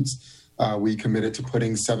operations. We committed to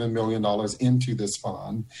putting $7 million into this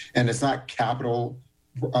fund, and it's not capital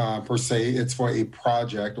per se. It's for a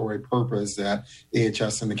project or a purpose that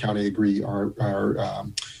AHS and the county agree are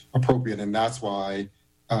appropriate, and that's why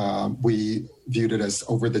we viewed it as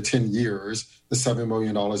over the 10 years, the $7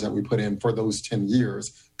 million that we put in for those 10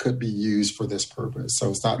 years could be used for this purpose. So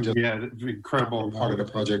it's not just incredible part of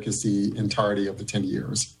the project, is the entirety of the 10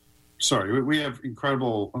 years. Sorry, we have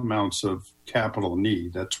incredible amounts of capital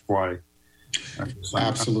need. That's why.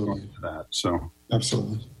 Absolutely.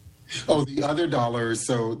 Absolutely. Oh, the other dollars.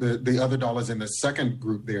 So the other dollars in the second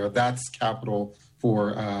group there, that's capital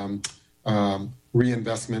for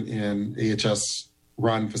reinvestment in AHS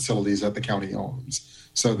run facilities that the county owns.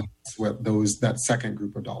 So that's what that second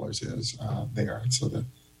group of dollars is there. So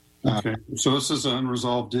okay. So this is an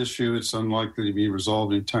unresolved issue. It's unlikely to be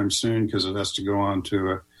resolved anytime soon because it has to go on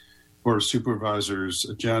to a Board of Supervisors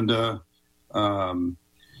agenda.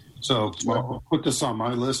 So I'll put this on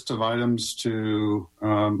my list of items to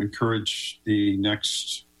encourage the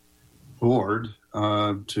next board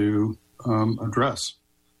to address.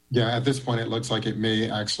 Yeah, at this point, it looks like it may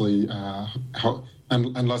actually help,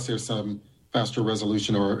 unless there's some faster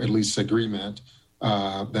resolution or at least agreement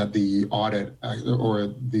that the audit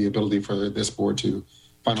or the ability for this board to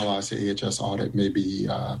finalize the AHS audit may be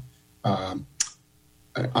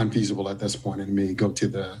unfeasible at this point and may go to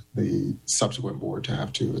the subsequent board to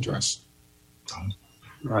have to address.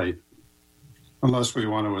 Right. Unless we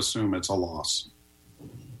want to assume it's a loss.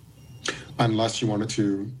 Unless you wanted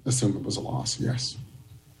to assume it was a loss, yes.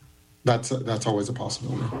 That's always a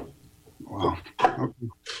possibility. Wow. I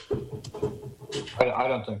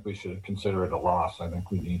don't think we should consider it a loss. I think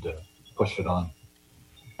we need to push it on.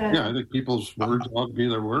 Yeah, I think people's words ought to be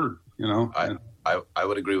their word, you know. I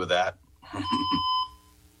would agree with that.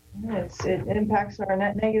 It impacts our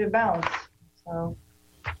net negative balance. So.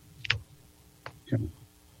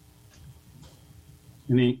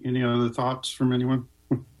 Any other thoughts from anyone?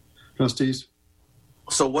 Trustees?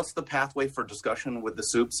 So what's the pathway for discussion with the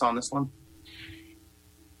soups on this one?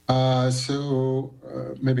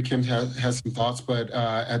 Maybe Kim has some thoughts, but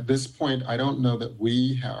at this point, I don't know that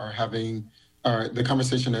we are having, the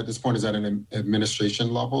conversation at this point is at an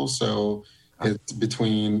administration level. So it's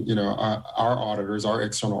between, our auditors, our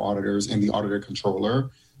external auditors, and the auditor controller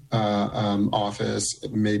office,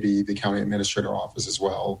 maybe the county administrator office as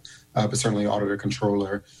well, but certainly auditor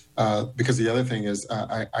controller. Because the other thing is,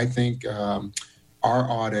 I think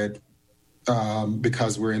our audit,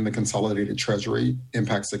 because we're in the consolidated treasury,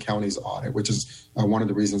 impacts the county's audit, which is one of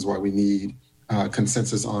the reasons why we need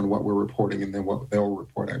consensus on what we're reporting and then what they'll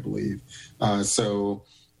report, I believe. I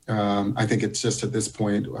think it's just at this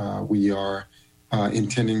point, we are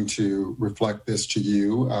intending to reflect this to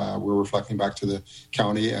you. We're reflecting back to the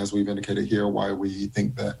county, as we've indicated here, why we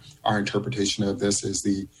think that our interpretation of this is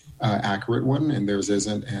the accurate one and theirs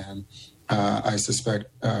isn't. And I suspect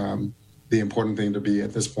the important thing to be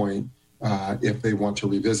at this point, if they want to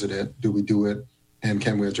revisit it, do we do it and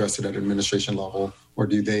can we address it at administration level, or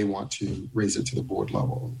do they want to raise it to the board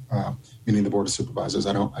level, meaning the board of supervisors?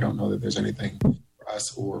 I don't know that there's anything for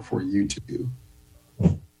us or for you to do.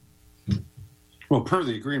 Well, per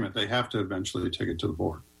the agreement, they have to eventually take it to the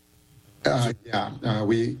board.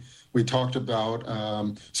 We talked about,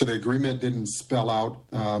 so the agreement didn't spell out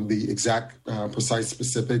the exact precise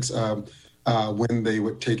specifics of when they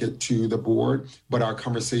would take it to the board, but our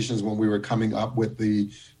conversations when we were coming up with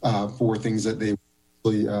the 4 things that they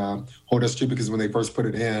hold us to, because when they first put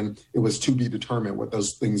it in, it was to be determined what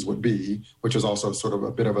those things would be, which was also sort of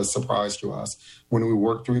a bit of a surprise to us. When we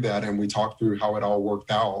worked through that and we talked through how it all worked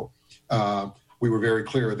out, we were very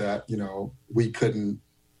clear that, we couldn't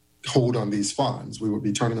hold on these funds. We would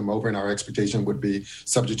be turning them over, and our expectation would be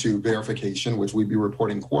subject to verification, which we'd be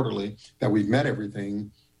reporting quarterly that we've met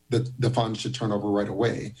everything. The funds should turn over right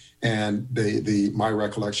away. And my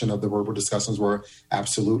recollection of the verbal discussions were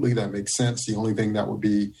absolutely, that makes sense. The only thing that would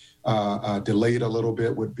be delayed a little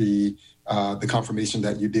bit would be the confirmation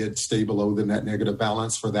that you did stay below the net negative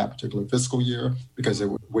balance for that particular fiscal year, because it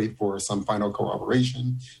would wait for some final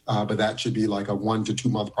corroboration. But that should be like a 1 to 2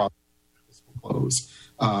 month process to close.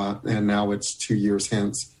 And now it's 2 years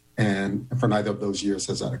hence, and for neither of those years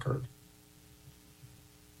has that occurred.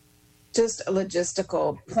 Just a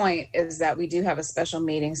logistical point is that we do have a special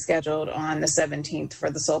meeting scheduled on the 17th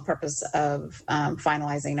for the sole purpose of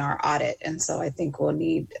finalizing our audit. And so I think we'll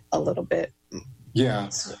need a little bit. Yeah.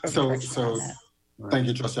 So thank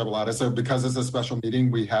you, Trustee Abalata. So because it's a special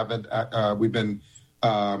meeting, we've been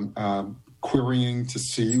querying to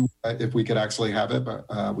see if we could actually have it,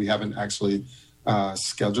 but we haven't actually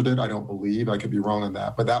scheduled it. I don't believe. I could be wrong on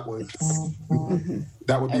that, but that would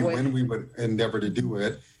be when we would endeavor to do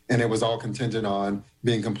it. And it was all contingent on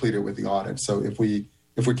being completed with the audit. So if we're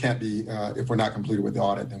not completed with the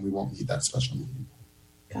audit, then we won't need that special meeting.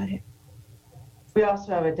 Got it. We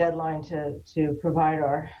also have a deadline to provide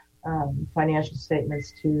our financial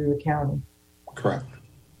statements to the county. Correct.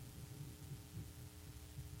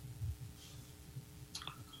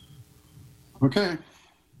 Okay.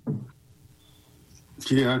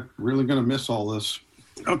 Yeah, really going to miss all this.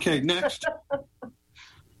 Okay, next.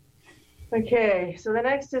 Okay, so the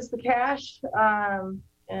next is the cash. You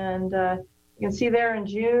can see there in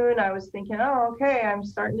June, I was thinking, okay, I'm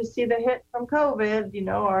starting to see the hit from COVID.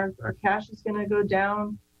 Our cash is going to go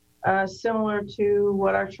down similar to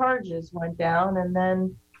what our charges went down. And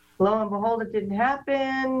then lo and behold, it didn't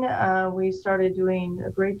happen. We started doing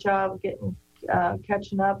a great job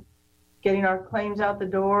catching up, getting our claims out the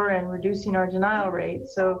door and reducing our denial rate.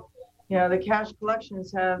 So, the cash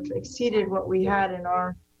collections have exceeded what we had in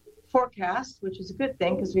our forecast, which is a good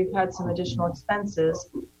thing because we've had some additional expenses.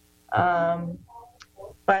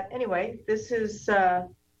 But anyway, this is a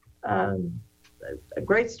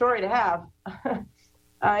great story to have.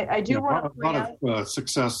 I do want to point out a lot of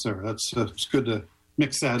success there. It's good to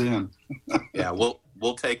mix that in. Yeah,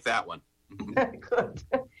 we'll take that one. Good.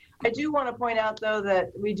 I do want to point out, though,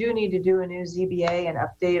 that we do need to do a new ZBA and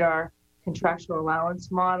update our contractual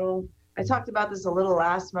allowance model. I talked about this a little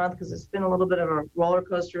last month because it's been a little bit of a roller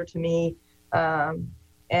coaster to me.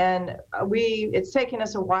 It's taken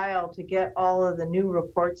us a while to get all of the new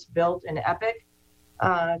reports built in Epic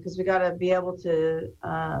because we got to be able to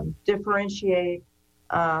differentiate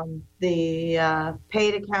the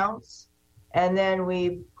paid accounts, and then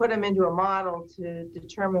we put them into a model to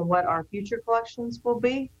determine what our future collections will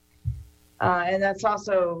be. And that's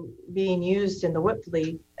also being used in the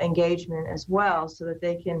WIPFLY engagement as well, so that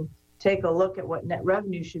they can take a look at what net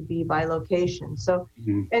revenue should be by location. So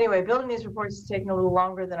anyway, building these reports is taking a little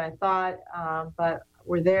longer than I thought, but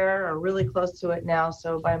we're there or really close to it now.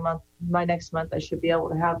 So by next month, I should be able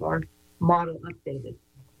to have our model updated.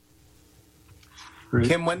 Great.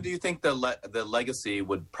 Kim, when do you think the legacy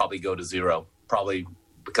would probably go to zero? Probably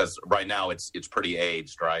because right now it's pretty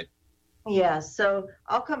aged, right? Yeah, so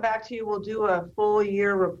I'll come back to you. We'll do a full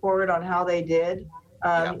year report on how they did.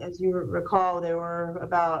 As you recall, they were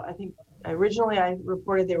about, I think originally I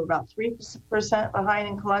reported they were about 3% behind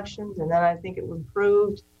in collections, and then I think it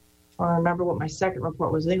improved. I don't remember what my second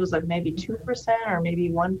report was. I think it was like maybe 2% or maybe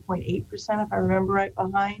 1.8% if I remember right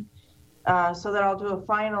behind. So that I'll do a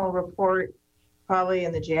final report probably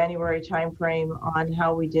in the January timeframe on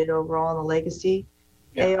how we did overall in the legacy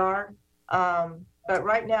AR. But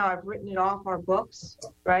right now I've written it off our books,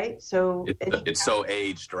 right? So it's so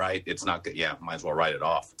aged, right? It's not good. Yeah, might as well write it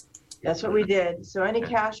off. That's what we did. So any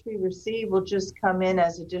cash we receive will just come in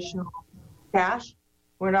as additional cash.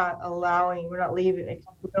 We're not leaving,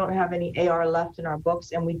 we don't have any AR left in our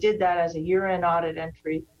books. And we did that as a year-end audit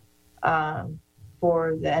entry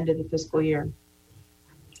for the end of the fiscal year.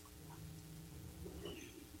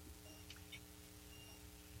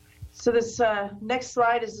 So this next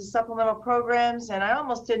slide is the supplemental programs, and I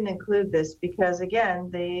almost didn't include this because, again,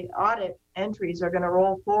 the audit entries are going to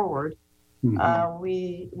roll forward.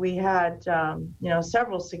 We had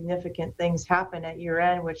several significant things happen at year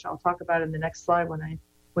end, which I'll talk about in the next slide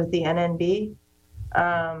with the NNB.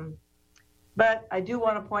 But I do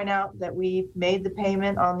want to point out that we made the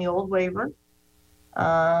payment on the old waiver.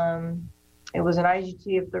 It was an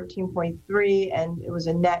IGT of 13.3, and it was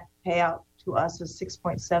a net payout to us of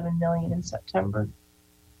 $6.7 million in September.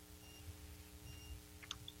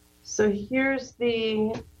 So here's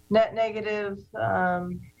the net negative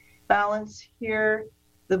balance here.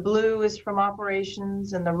 The blue is from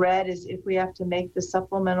operations, and the red is if we have to make the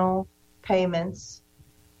supplemental payments.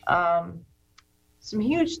 Some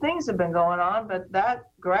huge things have been going on, but that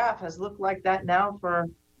graph has looked like that now for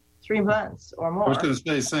 3 months or more. I was going to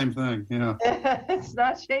say the same thing, yeah. It's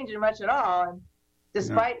not changing much at all. And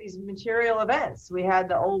despite these material events, we had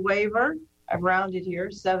the old waiver, I've rounded here,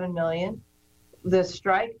 $7 million. The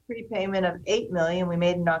strike prepayment of $8 million we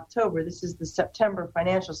made in October. This is the September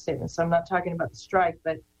financial statement, so I'm not talking about the strike,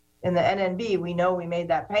 but in the NNB, we know we made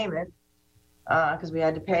that payment because we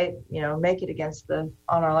had to pay, make it against on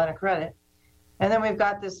our line of credit. And then we've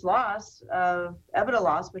got this loss of EBITDA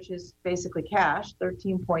loss, which is basically cash,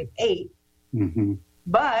 13.8. Mm-hmm.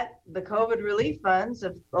 But the COVID relief funds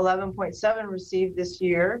of 11.7 received this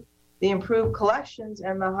year, the improved collections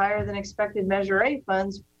and the higher than expected Measure A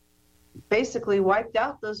funds basically wiped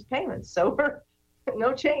out those payments. So we're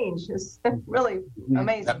no change. It's really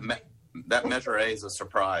amazing. That Measure A is a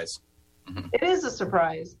surprise. It is a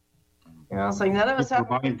surprise. It's like none of us have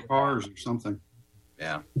buying cars or something.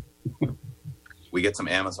 Yeah. We get some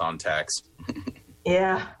Amazon tax.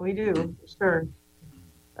 Yeah, we do, for sure.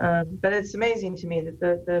 But it's amazing to me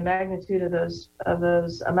that the magnitude of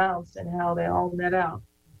those amounts and how they all net out.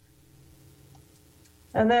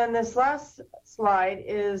 And then this last slide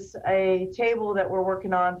is a table that we're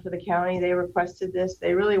working on for the county. They requested this.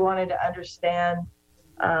 They really wanted to understand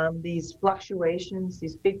these fluctuations,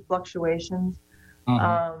 these big fluctuations.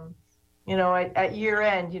 At year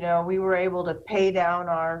end, we were able to pay down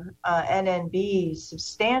our NNB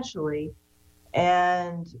substantially.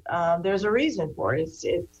 And there's a reason for it.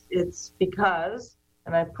 It's because,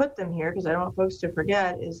 and I put them here because I don't want folks to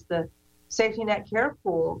forget, is the safety net care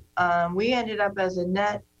pool. We ended up as a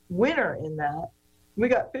net winner in that. We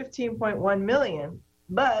got $15.1 million,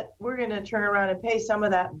 but we're going to turn around and pay some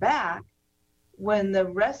of that back when the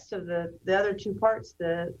rest of the other two parts,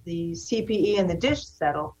 the CPE and the DISH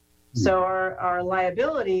settle. So our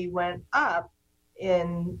liability went up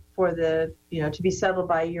for the, to be settled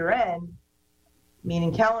by year end,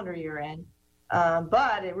 meaning calendar year end.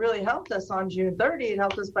 But it really helped us on June 30. It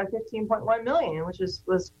helped us by $15.1 million, which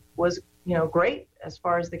was great as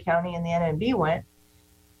far as the county and the NNB went.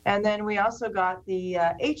 And then we also got the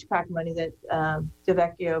HPAC money that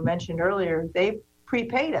DeVecchio mentioned earlier. They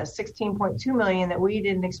prepaid us $16.2 million that we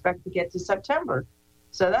didn't expect to get to September.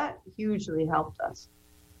 So that hugely helped us.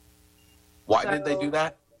 Why did they do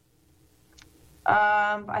that?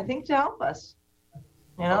 I think to help us.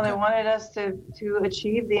 They wanted us to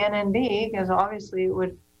achieve the NNB because obviously it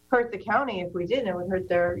would hurt the county if we didn't. It would hurt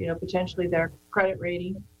their, potentially their credit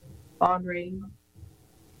rating, bond rating.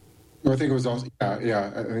 I think it was also, I think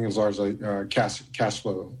it was largely cash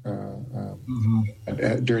flow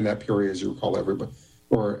during that period, as you recall, everybody,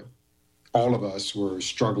 or all of us were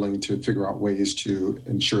struggling to figure out ways to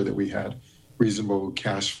ensure that we had reasonable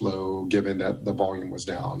cash flow given that the volume was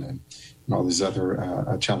down and all these other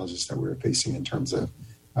challenges that we were facing in terms of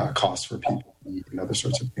costs for people and other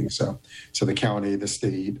sorts of things. So the county, the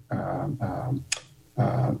state, the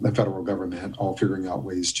federal government, all figuring out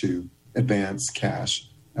ways to advance cash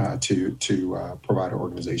to provide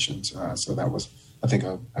organizations. So that was, I think,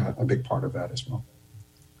 a big part of that as well.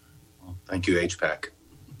 Well, thank you, HPAC.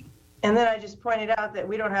 And then I just pointed out that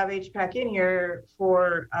we don't have HPAC in here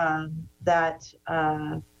for that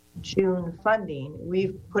June funding.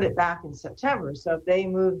 We've put it back in September. So if they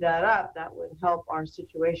move that up, that would help our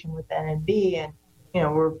situation with NNB. And,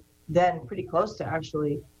 we're then pretty close to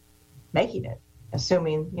actually making it,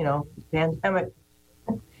 assuming, pandemic,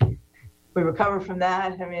 we recover from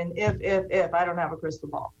that. I mean, if I don't have a crystal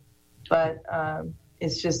ball, but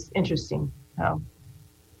it's just interesting how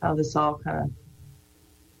this all kind of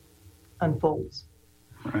unfolds.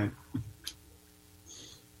 Right.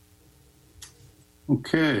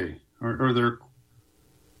 Okay. Are there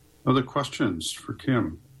other questions for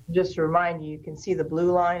Kim? Just to remind you, you can see the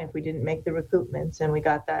blue line if we didn't make the recoupments and we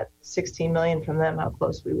got that 16 million from them, how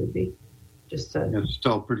close we would be. Just to, Yeah, it's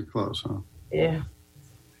still pretty close, huh? yeah.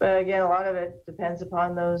 But again, a lot of it depends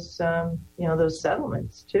upon those, those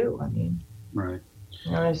settlements too. I mean, Right.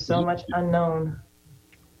 There's so much unknown.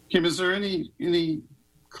 Kim, is there any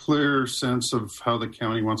clear sense of how the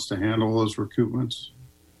county wants to handle those recoupments?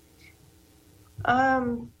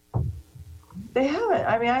 They haven't.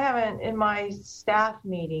 I mean, I haven't in my staff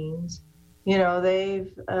meetings.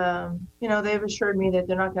 They've assured me that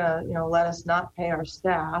they're not going to, let us not pay our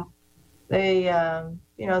staff. They,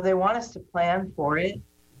 they want us to plan for it.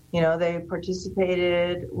 They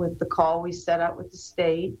participated with the call we set up with the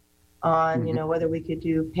state on, whether we could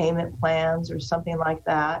do payment plans or something like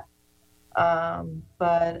that.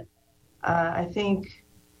 But I think,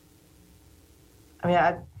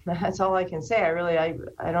 that's all I can say.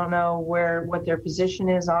 I don't know what their position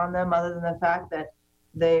is on them, other than the fact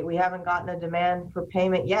that we haven't gotten a demand for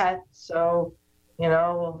payment yet. So,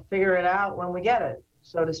 we'll figure it out when we get it,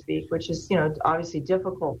 so to speak, which is, obviously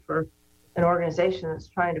difficult for an organization that's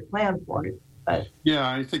trying to plan for it. But yeah,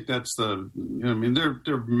 I think that's there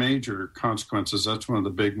are major consequences. That's one of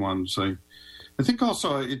the big ones. I think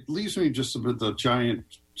also it leaves me just with the giant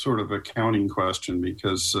sort of accounting question,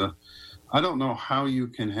 because I don't know how you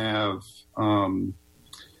can have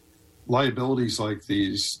liabilities like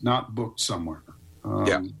these not booked somewhere.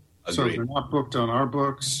 So they're not booked on our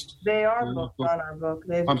books. they are booked on our book.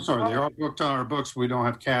 They are booked on our books. We don't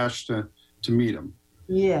have cash to meet them.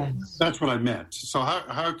 Yes. That's what I meant. So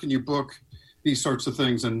how can you book these sorts of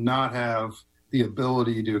things and not have the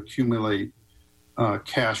ability to accumulate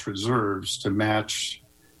cash reserves to match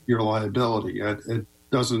your liability? It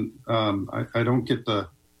doesn't. I don't get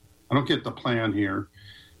the plan here,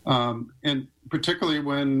 and particularly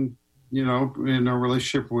when in our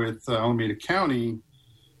relationship with Alameda County,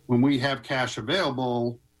 when we have cash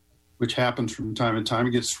available, which happens from time to time,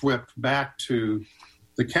 it gets swept back to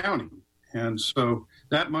the county, and so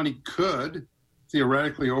that money could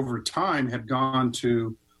theoretically over time have gone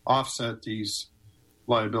to offset these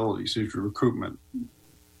liabilities, these recoupment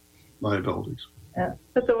liabilities.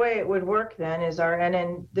 But the way it would work then is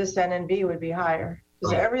this NNB would be higher,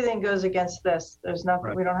 because everything goes against this. There's nothing.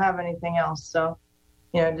 Right. We don't have anything else. So,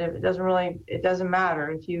 it doesn't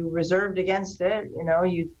matter if you reserved against it.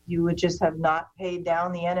 You would just have not paid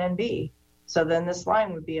down the NNB. So then this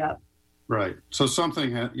line would be up. Right. So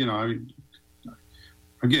something,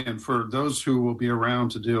 again, for those who will be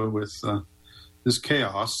around to deal with this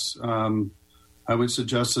chaos, I would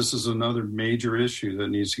suggest this is another major issue that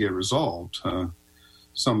needs to get resolved.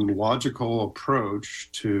 Some logical approach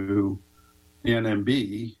to the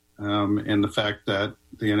NNB and the fact that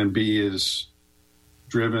the NNB is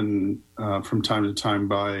driven from time to time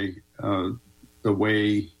by the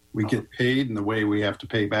way we get paid and the way we have to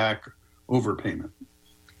pay back overpayment.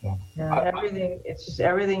 Yeah,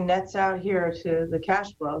 everything nets out here to the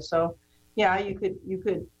cash flow. So, yeah, you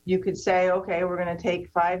could say, okay, we're going to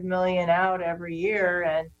take $5 million out every year,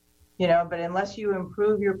 and but unless you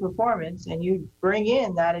improve your performance and you bring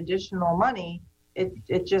in that additional money,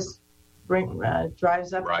 it just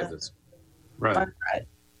drives up. Rises. Right.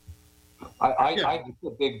 I think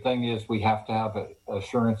the big thing is we have to have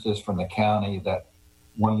assurances from the county that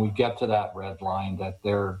when we get to that red line, that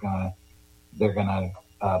they're gonna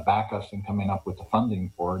back us in coming up with the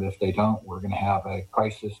funding for it. If they don't, we're going to have a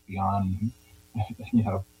crisis beyond,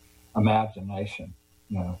 imagination.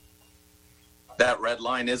 That red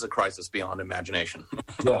line is a crisis beyond imagination.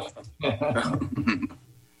 Yes.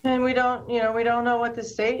 And we don't know what the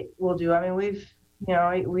state will do. I mean,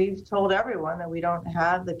 we've told everyone that we don't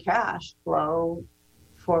have the cash flow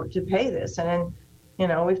to pay this. And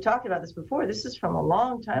then, we've talked about this before. This is from a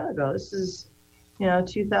long time ago. This is,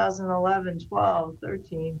 2011, 12,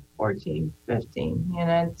 13, 14, 15.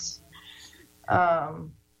 It's,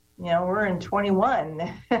 we're in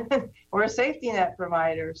 21. We're a safety net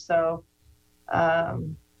provider. So,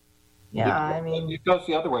 it goes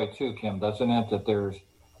the other way too, Kim, doesn't it? That there's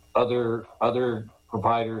other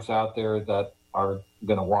providers out there that are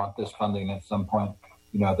going to want this funding at some point.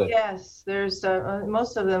 Yes, there's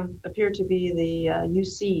most of them appear to be the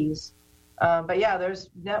UCs, but yeah, there's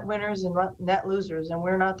net winners and net losers, and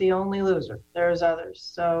we're not the only loser. There's others.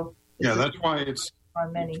 So that's why it's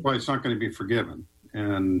not going to be forgiven,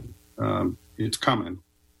 and it's coming.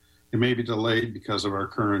 It may be delayed because of our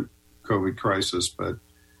current COVID crisis, but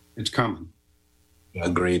it's coming.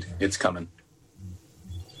 Agreed. It's coming.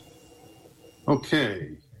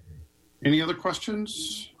 Okay. Any other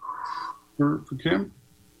questions for Kim?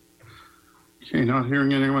 Okay, not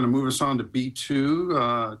hearing anyone to move us on to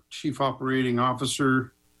B2, Chief Operating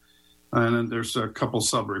Officer, and then there's a couple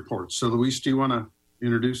sub-reports. So, Luis, do you want to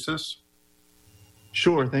introduce this?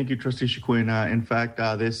 Sure. Thank you, Trustee Chiquin. In fact,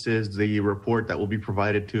 this is the report that will be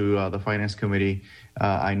provided to the Finance Committee.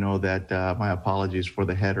 I know that my apologies for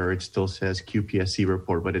the header. It still says QPSC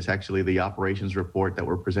report, but it's actually the operations report that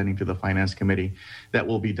we're presenting to the Finance Committee that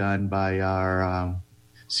will be done by our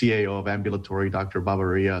CAO of ambulatory, Dr.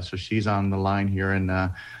 Barbaria. So she's on the line here, and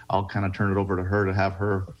I'll kind of turn it over to her to have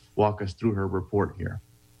her walk us through her report here.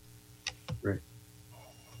 Great.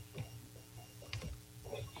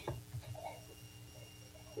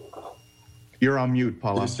 You're on mute,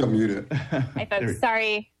 Paula. You're still muted. Hi, folks.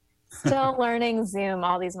 Sorry. Still learning Zoom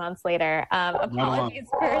all these months later. Apologies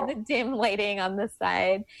for the dim lighting on this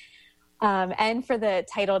side. And for the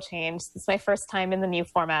title change. This is my first time in the new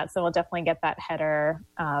format, so we'll definitely get that header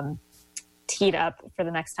teed up for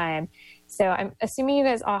the next time. So I'm assuming you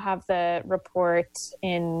guys all have the report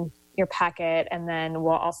in your packet, and then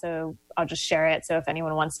I'll just share it. So if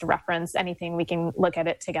anyone wants to reference anything, we can look at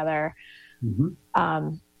it together.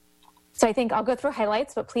 Mm-hmm. So I think I'll go through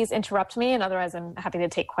highlights, but please interrupt me, and otherwise I'm happy to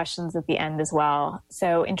take questions at the end as well.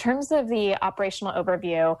 So in terms of the operational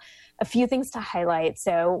overview, a few things to highlight.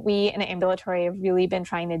 So we in Ambulatory have really been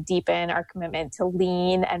trying to deepen our commitment to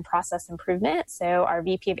lean and process improvement. So our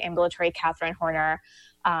VP of Ambulatory, Catherine Horner,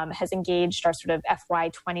 has engaged our sort of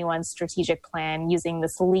FY21 strategic plan using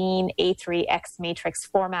this lean A3X matrix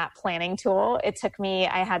format planning tool. It took me,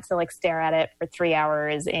 I had to stare at it for 3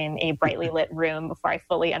 hours in a brightly lit room before I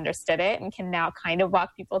fully understood it, and can now kind of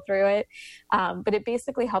walk people through it. But it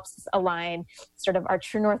basically helps us align sort of our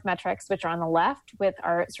true north metrics, which are on the left, with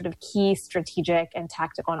our sort of key strategic and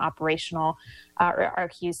tactical and operational, our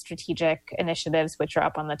key strategic initiatives, which are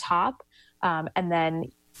up on the top. And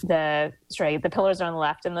then the pillars are on the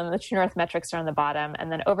left, and then the true north metrics are on the bottom. And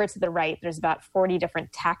then over to the right, there's about 40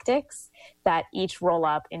 different tactics that each roll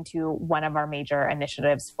up into one of our major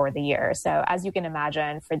initiatives for the year. So as you can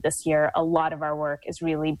imagine, for this year, a lot of our work is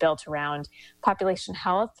really built around population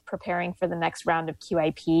health, preparing for the next round of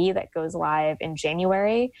QIP that goes live in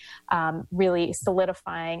January, really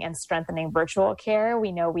solidifying and strengthening virtual care.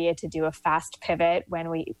 We know we had to do a fast pivot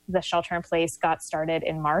when the shelter in place got started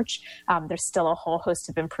in March. There's still a whole host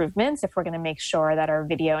of improvements if we're going to make sure that our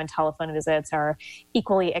video and telephone visits are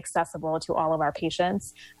equally accessible to all of our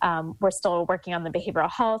patients. We're still working on the behavioral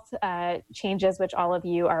health changes, which all of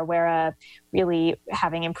you are aware of, really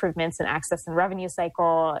having improvements in access and revenue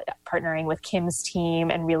cycle, partnering with Kim's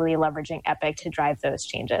team, and really leveraging Epic to drive those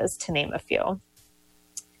changes, to name a few.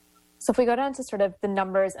 So if we go down to sort of the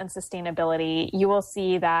numbers and sustainability, you will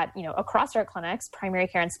see that, across our clinics, primary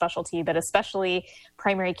care and specialty, but especially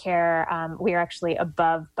primary care, we are actually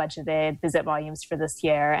above budgeted visit volumes for this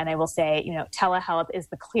year. And I will say, telehealth is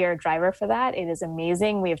the clear driver for that. It is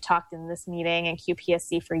amazing. We have talked in this meeting and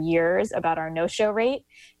QPSC for years about our no-show rate.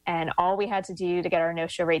 And all we had to do to get our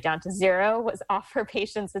no-show rate down to 0 was offer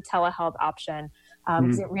patients a telehealth option.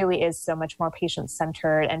 Because it really is so much more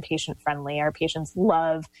patient-centered and patient-friendly. Our patients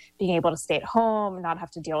love being able to stay at home, not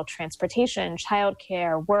have to deal with transportation,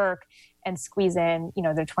 childcare, work, and squeeze in,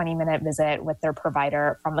 their 20-minute visit with their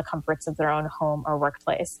provider from the comforts of their own home or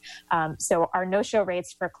workplace. So our no-show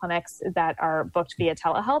rates for clinics that are booked via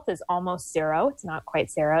telehealth is almost 0. It's not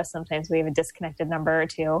quite 0. Sometimes we have a disconnected number or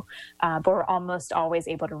two, but we're almost always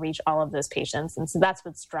able to reach all of those patients. And so that's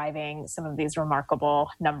what's driving some of these remarkable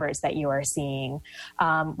numbers that you are seeing.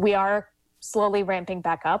 We are slowly ramping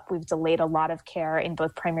back up. We've delayed a lot of care in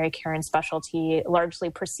both primary care and specialty,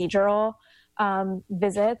 largely procedural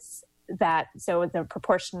visits. so the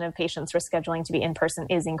proportion of patients we're scheduling to be in person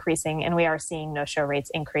is increasing, and we are seeing no-show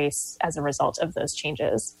rates increase as a result of those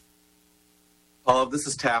changes. Paula, this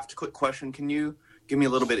is Taft. Quick question. Can you give me a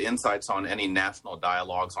little bit of insights on any national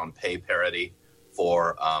dialogues on pay parity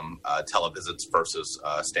for televisits versus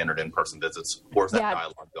standard in-person visits? Where's that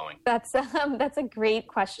dialogue going? That's a great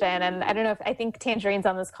question. And I don't know I think Tangerine's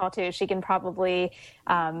on this call too. She can probably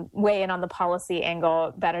weigh in on the policy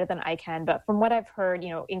angle better than I can. But from what I've heard,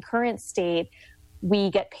 in current state,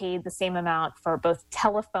 we get paid the same amount for both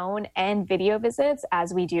telephone and video visits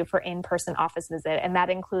as we do for in-person office visit. And that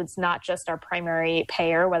includes not just our primary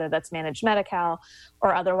payer, whether that's managed Medi-Cal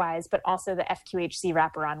or otherwise, but also the FQHC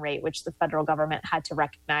wraparound rate, which the federal government had to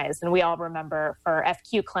recognize. And we all remember for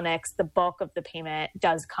FQ clinics, the bulk of the payment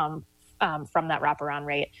does come from that wraparound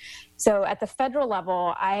rate. So at the federal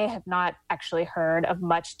level, I have not actually heard of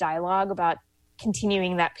much dialogue about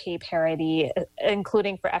continuing that pay parity,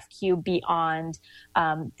 including for FQ beyond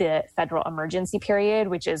the federal emergency period,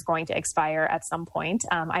 which is going to expire at some point.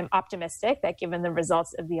 I'm optimistic that given the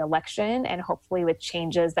results of the election and hopefully with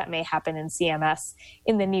changes that may happen in CMS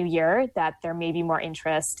in the new year, that there may be more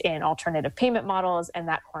interest in alternative payment models and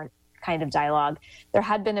that kind of dialogue. There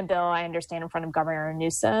had been a bill, I understand, in front of Governor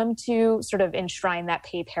Newsom to sort of enshrine that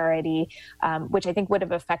pay parity, which I think would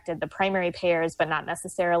have affected the primary payers, but not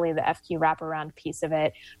necessarily the FQ wraparound piece of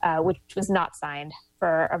it, which was not signed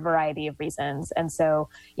for a variety of reasons. And so,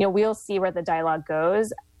 we'll see where the dialogue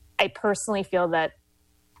goes. I personally feel that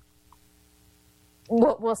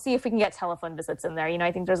we'll see if we can get telephone visits in there.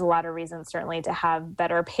 I think there's a lot of reasons certainly to have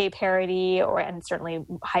better pay parity and certainly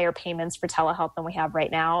higher payments for telehealth than we have right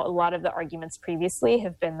now. A lot of the arguments previously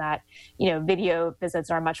have been that, video visits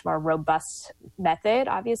are a much more robust method,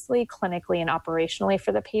 obviously, clinically and operationally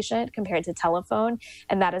for the patient compared to telephone.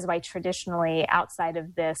 And that is why traditionally outside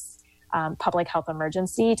of this public health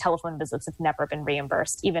emergency, telephone visits have never been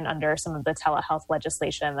reimbursed, even under some of the telehealth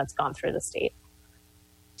legislation that's gone through the state.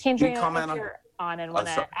 Tangerine, if you're on and want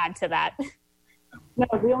to add to that. No,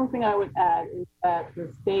 the only thing I would add is that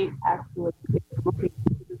the state actually is looking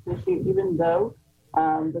into this issue, even though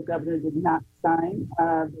the governor did not sign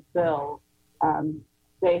the bill.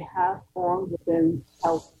 They have formed within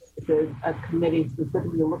health services a committee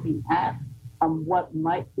specifically looking at what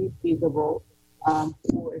might be feasible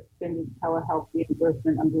for extended telehealth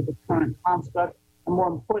reimbursement under the current construct, and more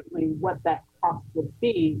importantly, what that cost would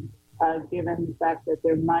be, given the fact that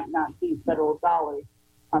there might not be federal dollars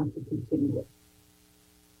to continue it.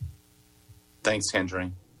 Thanks,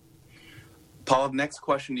 Tangerine. Paul, next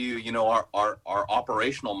question to you. Our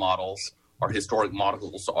operational models, our historic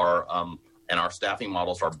models and our staffing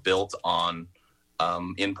models are built on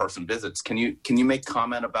in-person visits. Can you make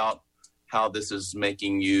comment about how this is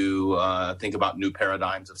making you think about new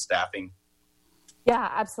paradigms of staffing?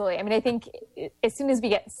 Yeah, absolutely. I think as soon as we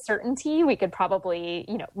get certainty, we could probably,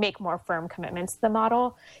 make more firm commitments to the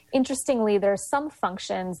model. Interestingly, there are some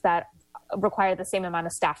functions that require the same amount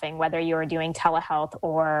of staffing, whether you're doing telehealth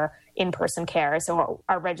or in-person care. So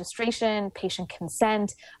our registration, patient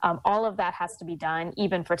consent, all of that has to be done,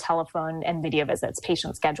 even for telephone and video visits,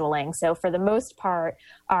 patient scheduling. So for the most part,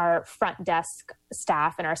 our front desk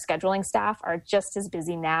staff and our scheduling staff are just as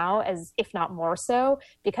busy now as, if not more so,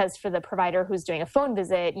 because for the provider who's doing a phone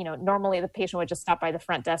visit, normally the patient would just stop by the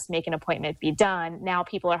front desk, make an appointment, be done. Now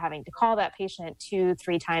people are having to call that patient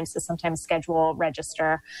 2-3 times to sometimes schedule,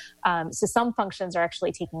 register. So some functions are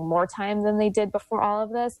actually taking more time than they did before all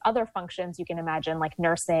of this. Other functions you can imagine, like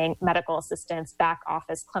nursing, medical assistants, back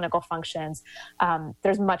office, clinical functions,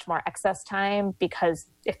 there's much more excess time because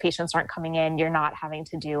if patients aren't coming in, you're not having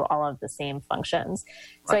to do all of the same functions.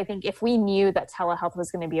 So I think if we knew that telehealth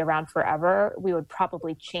was going to be around forever, we would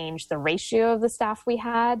probably change the ratio of the staff we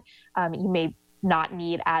had. You may not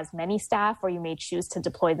need as many staff, or you may choose to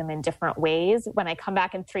deploy them in different ways. When I come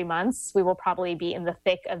back in 3 months, we will probably be in the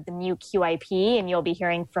thick of the new QIP, and you'll be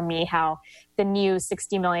hearing from me how the new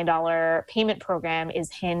 $60 million payment program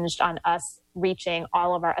is hinged on us reaching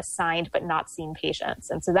all of our assigned but not seen patients.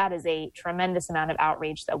 And so that is a tremendous amount of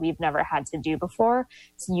outreach that we've never had to do before.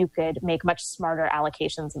 So you could make much smarter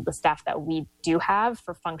allocations of the staff that we do have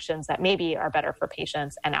for functions that maybe are better for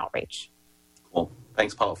patients and outreach. Cool.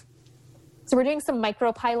 Thanks, Paul. So we're doing some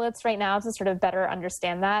micro pilots right now to sort of better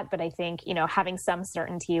understand that. But I think, having some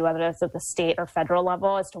certainty, whether it's at the state or federal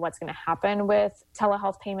level, as to what's going to happen with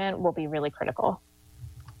telehealth payment will be really critical.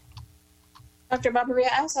 Dr. Barbaria,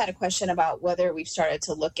 I also had a question about whether we've started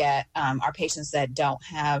to look at our patients that don't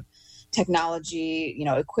have technology,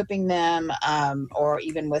 equipping them, or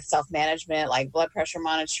even with self-management like blood pressure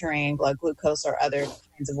monitoring, blood glucose, or other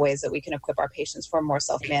kinds of ways that we can equip our patients for more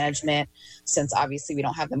self-management, since obviously we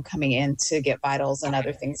don't have them coming in to get vitals and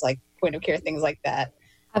other things like point of care, things like that.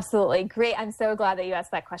 Absolutely. Great. I'm so glad that you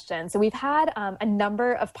asked that question. So we've had a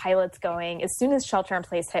number of pilots going as soon as shelter in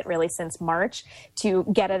place hit, really since March, to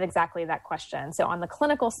get at exactly that question. So on the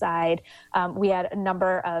clinical side, we had a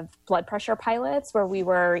number of blood pressure pilots where we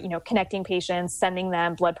were, connecting patients, sending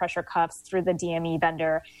them blood pressure cuffs through the DME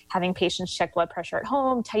vendor, having patients check blood pressure at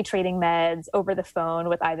home, titrating meds over the phone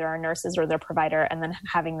with either our nurses or their provider, and then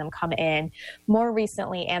having them come in. More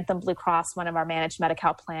recently, Anthem Blue Cross, one of our managed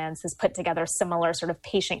Medi-Cal plans, has put together similar sort of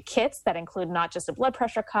patient kits that include not just a blood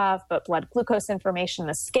pressure cuff, but blood glucose information,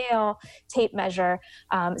 a scale, tape measure.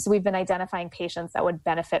 So we've been identifying patients that would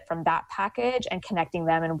benefit from that package and connecting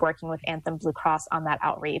them and working with Anthem Blue Cross on that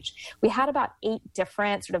outreach. We had about 8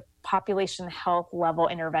 different sort of population health level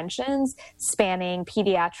interventions spanning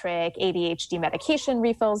pediatric ADHD medication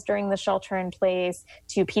refills during the shelter in place,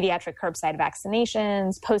 to pediatric curbside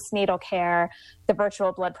vaccinations, postnatal care, the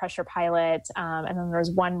virtual blood pressure pilot, and then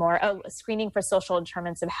there's one more, screening for social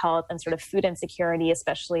determinants of health and sort of food insecurity,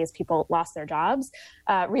 especially as people lost their jobs.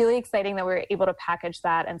 Really exciting that we were able to package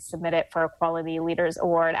that and submit it for a Quality Leaders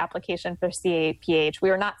Award application for CAPH.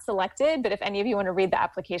 We were not selected, but if any of you want to read the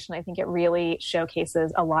application, I think it really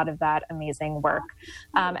showcases a lot of that amazing work.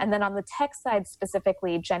 And then on the tech side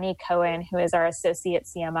specifically, Jenny Cohen, who is our associate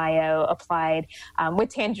CMIO, applied with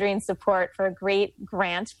Tangerine support for a great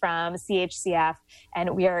grant from CHCF.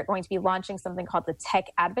 And we are going to be launching something called the Tech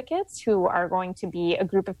Advocates, who are going to be a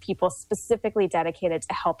group of people specifically dedicated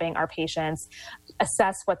to helping our patients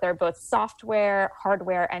assess what their both software,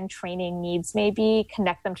 hardware, and training needs may be,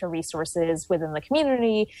 connect them to resources within the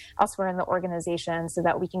community, elsewhere in the organization, so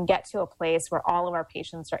that we can get to a place where all of our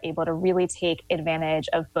patients are able to really take advantage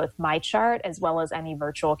of both MyChart as well as any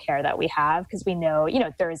virtual care that we have, because we know,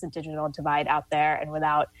 there is a digital divide out there, and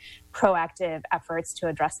without proactive efforts to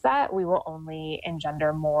address that, we will only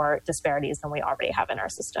engender more disparities than we already have in our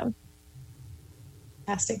system.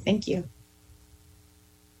 Fantastic. Thank you.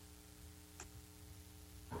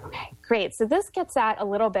 Okay, great. So this gets at a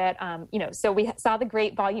little bit, so we saw the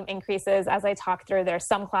great volume increases. As I talked through, there's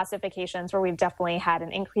some classifications where we've definitely had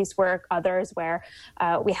an increased work, others where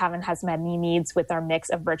we haven't had as many needs with our mix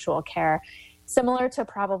of virtual care. Similar to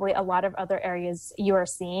probably a lot of other areas you are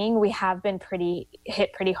seeing, we have been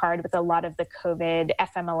hit pretty hard with a lot of the COVID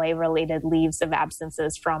FMLA-related leaves of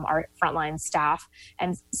absences from our frontline staff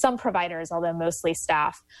and some providers, although mostly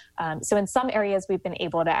staff. So in some areas, we've been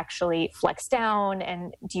able to actually flex down,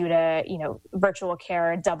 and due to virtual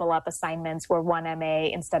care, double up assignments where one MA,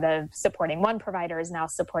 instead of supporting one provider, is now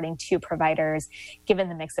supporting 2 providers, given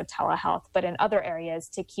the mix of telehealth. But in other areas,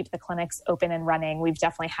 to keep the clinics open and running, we've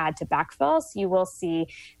definitely had to backfill. So you will see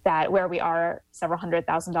that where we are several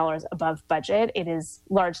 $100,000 above budget, it is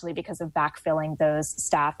largely because of backfilling those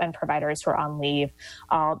staff and providers who are on leave,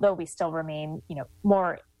 although we still remain,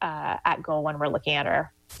 more at goal when we're looking at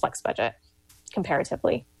our flex budget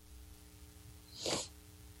comparatively.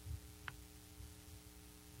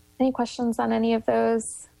 Any questions on any of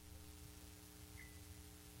those?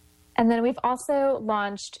 And then we've also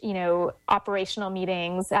launched, operational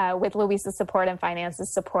meetings with Louisa's support and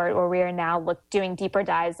Finance's support, where we are now doing deeper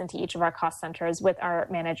dives into each of our cost centers with our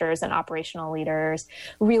managers and operational leaders,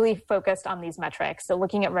 really focused on these metrics. So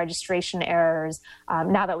looking at registration errors,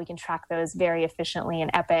 now that we can track those very efficiently in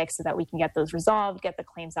Epic so that we can get those resolved, get the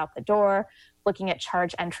claims out the door, looking at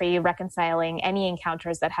charge entry, reconciling any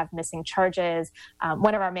encounters that have missing charges.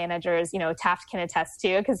 One of our managers, Taft can attest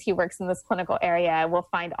to, because he works in this clinical area, will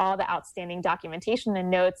find all the outstanding documentation and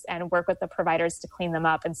notes and work with the providers to clean them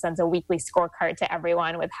up, and sends a weekly scorecard to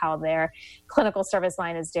everyone with how their clinical service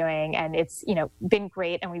line is doing. And it's, been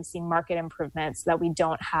great. And we've seen market improvements so that we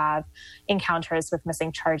don't have encounters with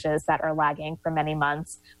missing charges that are lagging for many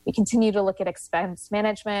months. We continue to look at expense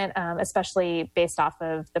management, especially based off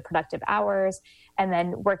of the productive hours, and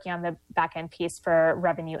then working on the back end piece for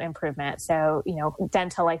revenue improvement. So,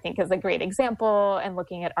 dental, I think, is a great example, and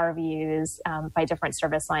looking at RVUs by different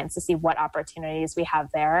service lines to see what opportunities we have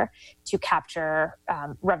there to capture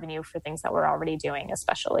revenue for things that we're already doing,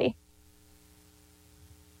 especially.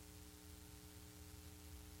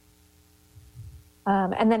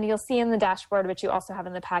 And then you'll see in the dashboard, which you also have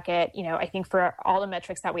in the packet, I think for all the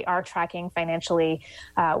metrics that we are tracking financially,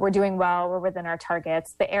 we're doing well, we're within our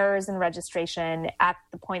targets. The errors in registration at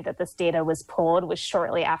the point that this data was pulled was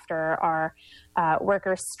shortly after our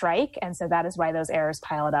workers strike. And so that is why those errors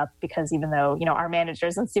piled up, because even though, our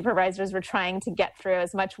managers and supervisors were trying to get through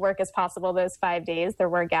as much work as possible those 5 days, there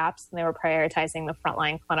were gaps, and they were prioritizing the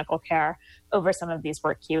frontline clinical care over some of these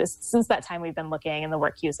work queues. Since that time, we've been looking, and the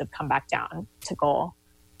work queues have come back down to goal.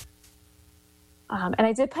 And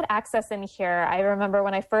I did put access in here. I remember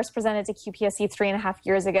when I first presented to QPSC 3.5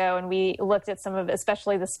 years ago, and we looked at some of,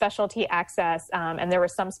 especially the specialty access, and there were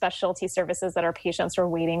some specialty services that our patients were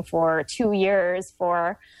waiting for 2 years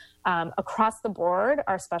for. Across the board,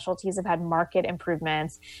 our specialties have had market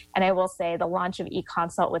improvements. And I will say the launch of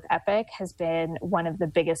eConsult with Epic has been one of the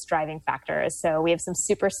biggest driving factors. So we have some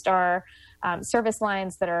superstar service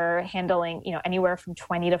lines that are handling, anywhere from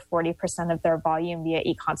 20 to 40% of their volume via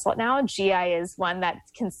eConsult now. GI is one that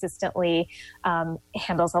consistently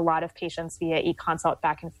handles a lot of patients via eConsult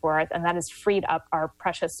back and forth, and that has freed up our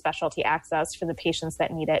precious specialty access for the patients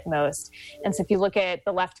that need it most. And so if you look at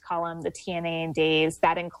the left column, the TNA and days,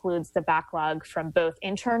 that includes the backlog from both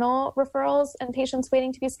internal referrals and patients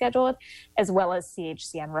waiting to be scheduled, as well as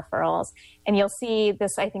CHCN referrals. And you'll see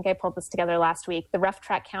this, I think I pulled this together last week, the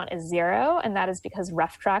RefTrack count is 0. And that is because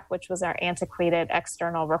RefTrack, which was our antiquated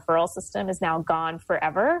external referral system, is now gone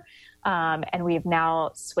forever. And we've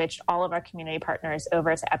now switched all of our community partners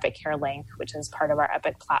over to Epic Care Link, which is part of our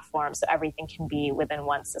Epic platform. So everything can be within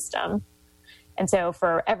one system. And so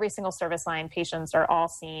for every single service line, patients are all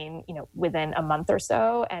seen, within a month or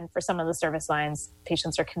so. And for some of the service lines,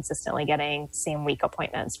 patients are consistently getting same week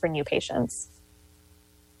appointments for new patients.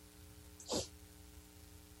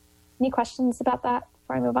 Any questions about that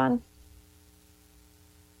before I move on?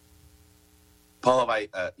 Paul, I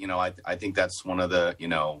think that's one of the,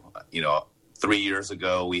 3 years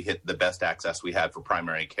ago, we hit the best access we had for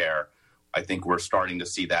primary care. I think we're starting to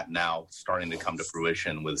see that now starting to come to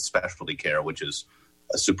fruition with specialty care, which is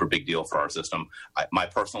a super big deal for our system. My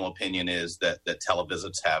personal opinion is that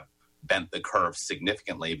televisits have bent the curve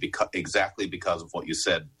significantly exactly because of what you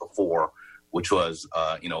said before, which was,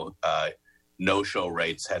 no-show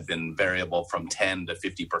rates had been variable from 10 to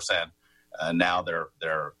 50%. Now they're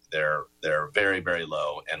very, very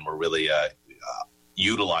low, and we're really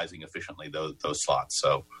utilizing efficiently those slots.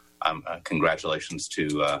 So congratulations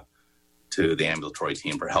to the ambulatory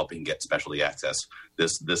team for helping get specialty access.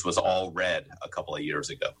 This was all red a couple of years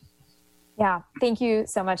ago. Yeah, thank you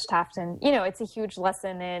so much, Taft. And it's a huge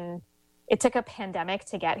lesson in. It took a pandemic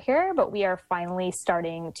to get here, but we are finally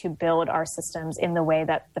starting to build our systems in the way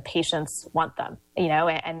that the patients want them,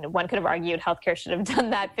 and one could have argued healthcare should have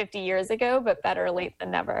done that 50 years ago, but better late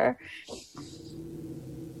than never.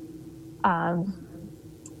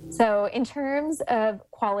 So in terms of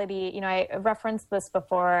quality, I referenced this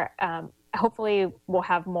before. Hopefully we'll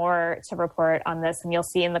have more to report on this, and you'll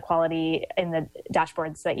see in the quality in the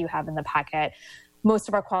dashboards that you have in the packet. Most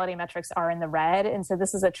of our quality metrics are in the red. And so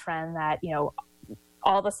this is a trend that,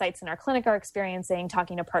 all the sites in our clinic are experiencing,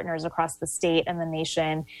 talking to partners across the state and the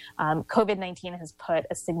nation. COVID-19 has put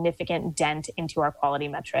a significant dent into our quality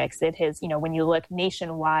metrics. It has, when you look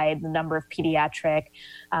nationwide, the number of pediatric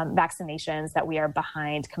vaccinations that we are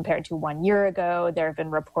behind compared to 1 year ago. There have been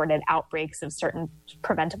reported outbreaks of certain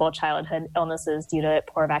preventable childhood illnesses due to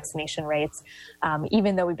poor vaccination rates.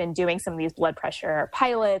 Even though we've been doing some of these blood pressure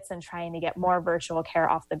pilots and trying to get more virtual care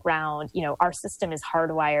off the ground, our system is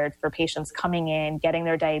hardwired for patients coming in, getting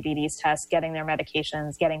their diabetes tests, getting their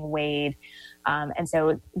medications, getting weighed. And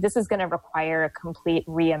so this is going to require a complete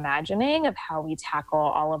reimagining of how we tackle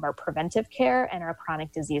all of our preventive care and our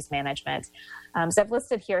chronic disease management. So I've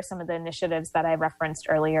listed here some of the initiatives that I referenced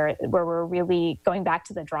earlier, where we're really going back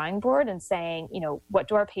to the drawing board and saying, what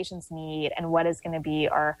do our patients need and what is going to be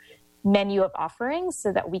our menu of offerings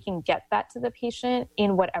so that we can get that to the patient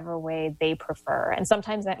in whatever way they prefer. And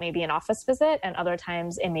sometimes that may be an office visit, and other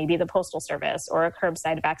times it may be the postal service or a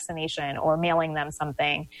curbside vaccination or mailing them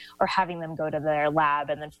something or having them go to their lab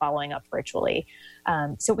and then following up virtually.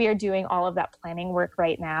 So we are doing all of that planning work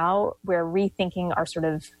right now. We're rethinking our sort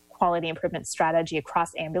of quality improvement strategy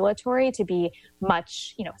across ambulatory to be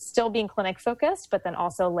much, still being clinic focused, but then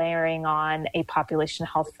also layering on a population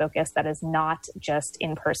health focus that is not just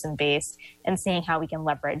in-person based, and seeing how we can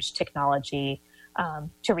leverage technology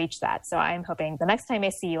to reach that. So I'm hoping the next time I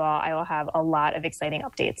see you all, I will have a lot of exciting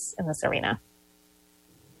updates in this arena.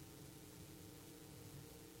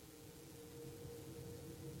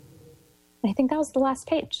 I think that was the last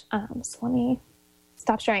page. So let me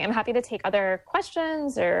stop sharing. I'm happy to take other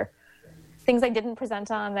questions or things I didn't present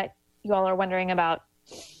on that you all are wondering about.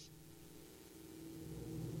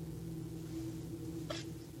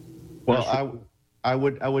 Well, I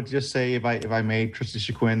would just say, if I may, Trustee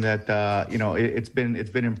Chiquin, that it's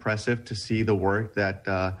been impressive to see the work that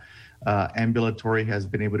ambulatory has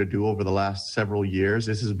been able to do over the last several years.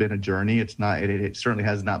 This has been a journey. It certainly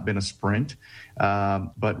has not been a sprint,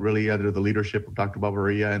 but really under the leadership of Dr.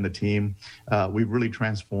 Barbaria and the team, we've really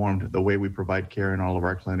transformed the way we provide care in all of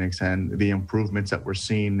our clinics, and the improvements that we're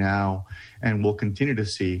seeing now and we'll continue to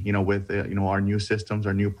see, with, our new systems,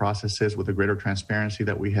 our new processes, with the greater transparency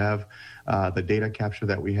that we have, the data capture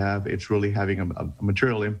that we have, it's really having a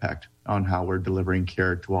material impact on how we're delivering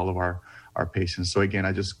care to all of our patients. So again,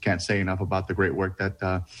 I just can't say enough about the great work that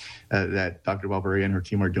Dr. Barbaria and her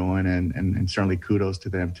team are doing, and certainly kudos to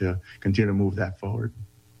them to continue to move that forward.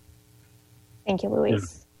 Thank you,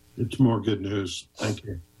 Luis. Yeah, it's more good news. Thank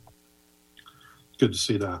you. Good to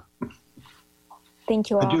see that. Thank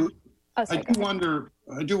you all.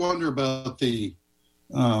 I do wonder about the,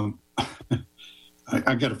 I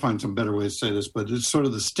got to find some better way to say this, but it's sort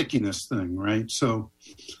of the stickiness thing, right? So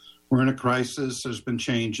we're in a crisis. There's been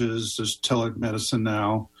changes. There's telemedicine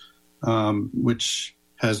now, which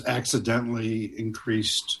has accidentally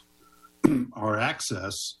increased our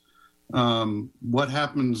access. What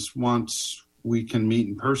happens once we can meet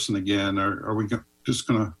in person again? Are we just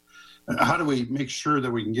going to, how do we make sure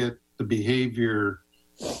that we can get the behavior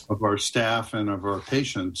of our staff and of our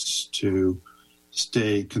patients to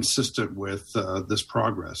stay consistent with this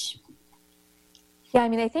progress? Yeah, I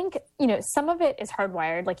mean, I think, some of it is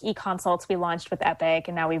hardwired, like e-consults we launched with Epic,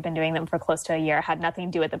 and now we've been doing them for close to a year. It had nothing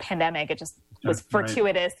to do with the pandemic. It just was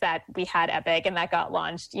fortuitous that we had Epic and that got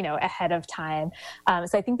launched, ahead of time.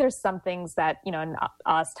 So I think there's some things that, and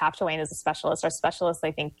us, Taft Twain as a specialist, our specialists,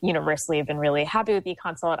 I think, universally have been really happy with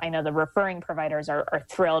e-consult. I know the referring providers are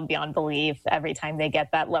thrilled beyond belief every time they get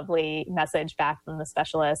that lovely message back from the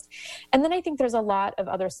specialist. And then I think there's a lot of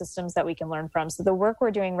other systems that we can learn from. So the work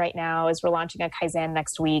we're doing right now is we're launching a Kaizen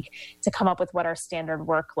next week to come up with what our standard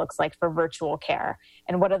work looks like for virtual care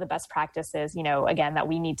and what are the best practices, again, that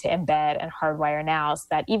we need to embed and hardwire now, so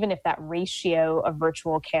that even if that ratio of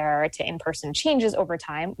virtual care to in-person changes over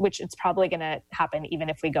time, which it's probably going to happen even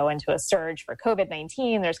if we go into a surge for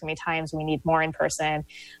COVID-19, there's going to be times we need more in-person,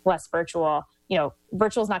 less virtual.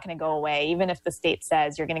 Virtual is not going to go away. Even if the state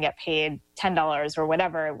says you're going to get paid $10 or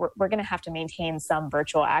whatever, we're going to have to maintain some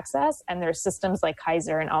virtual access. And there's systems like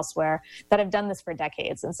Kaiser and elsewhere that have done this for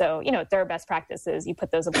decades. And so, there are best practices. You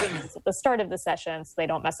put those appointments at the start of the session so they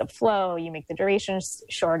don't mess up flow. You make the duration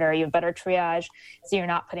shorter. You have better triage, so you're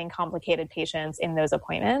not putting complicated patients in those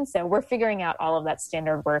appointments. So we're figuring out all of that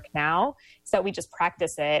standard work now so that we just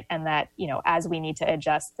practice it, and that, as we need to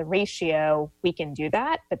adjust the ratio, we can do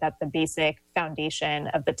that, but that the basic foundation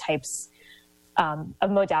of the types of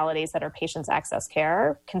modalities that our patients access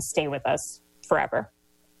care can stay with us forever.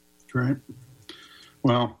 Great.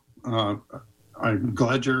 Well, I'm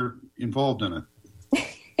glad you're involved in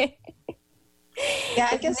it. Yeah,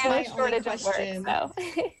 I guess my only question.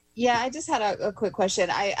 Yeah, I just had a quick question.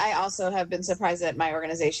 I also have been surprised at my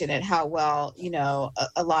organization at how well,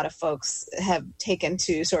 a lot of folks have taken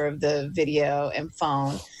to sort of the video and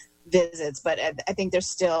phone visits, but I think there's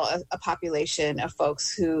still a population of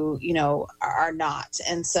folks who, are not.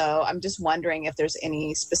 And so I'm just wondering if there's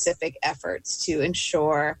any specific efforts to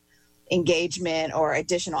ensure engagement or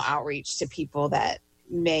additional outreach to people that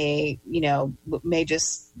may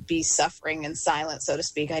just be suffering in silence, so to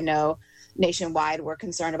speak. I know nationwide we're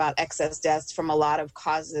concerned about excess deaths from a lot of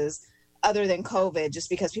causes other than COVID,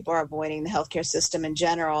 just because people are avoiding the healthcare system in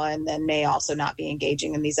general, and then may also not be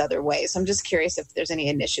engaging in these other ways. So I'm just curious if there's any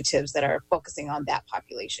initiatives that are focusing on that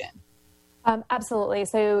population. Absolutely.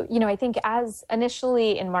 So, I think as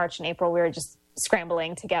initially in March and April, we were just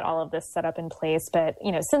scrambling to get all of this set up in place. But,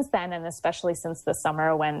 since then, and especially since the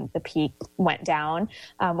summer when the peak went down,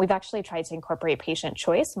 we've actually tried to incorporate patient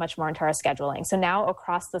choice much more into our scheduling. So now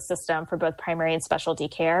across the system for both primary and specialty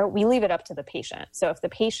care, we leave it up to the patient. So if the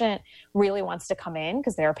patient really wants to come in,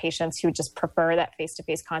 because there are patients who just prefer that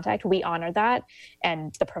face-to-face contact, we honor that.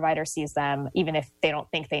 And the provider sees them, even if they don't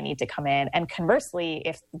think they need to come in. And conversely,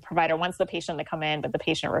 if the provider wants the patient to come in, but the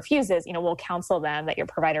patient refuses, we'll counsel them that your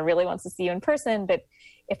provider really wants to see you in person. But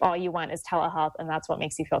if all you want is telehealth and that's what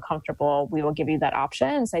makes you feel comfortable, we will give you that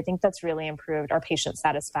option. So I think that's really improved our patient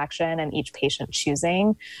satisfaction and each patient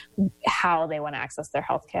choosing how they want to access their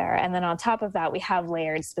healthcare. And then on top of that, we have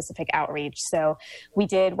layered specific outreach. So we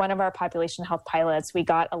did one of our population health pilots. We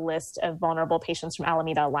got a list of vulnerable patients from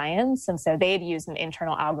Alameda Alliance. And so they had used an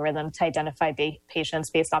internal algorithm to identify patients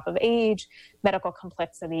based off of age, medical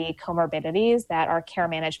complexity, comorbidities that our care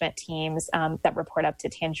management teams that report up to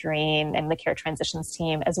Tangerine and the care transitions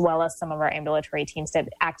team team, as well as some of our ambulatory teams, did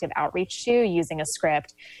active outreach to using a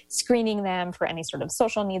script, screening them for any sort of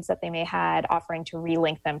social needs that they may had, offering to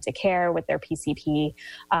relink them to care with their PCP.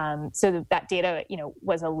 So that data,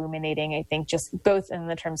 was illuminating, I think, just both in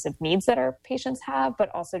the terms of needs that our patients have,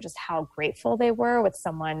 but also just how grateful they were with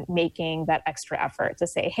someone making that extra effort to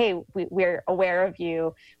say, hey, we're aware of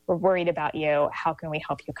you, we're worried about you, how can we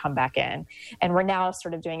help you come back in? And we're now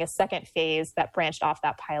sort of doing a second phase that branched off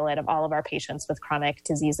that pilot of all of our patients with chronic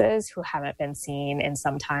diseases who haven't been seen in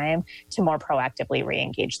some time to more proactively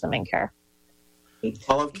re-engage them in care.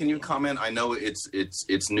 Olive, can you comment? I know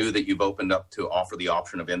it's new that you've opened up to offer the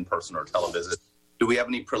option of in-person or televisit. Do we have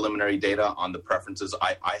any preliminary data on the preferences?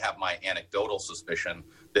 I have my anecdotal suspicion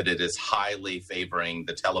that it is highly favoring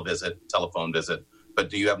the telephone visit,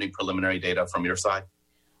 but do you have any preliminary data from your side?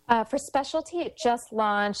 For specialty, it just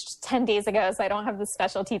launched 10 days ago, so I don't have the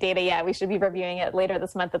specialty data yet. We should be reviewing it later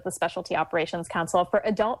this month at the Specialty Operations Council. For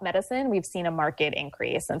adult medicine, we've seen a market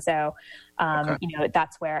increase. And so,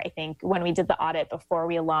 that's where I think when we did the audit before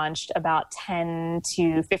we launched, about 10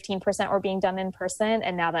 to 15% were being done in person.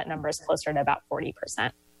 And now that number is closer to about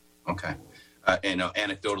 40%. Okay.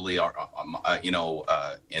 Anecdotally,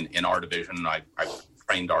 in our division, I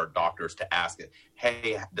trained our doctors to ask it,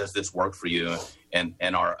 hey, does this work for you? And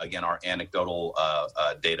our anecdotal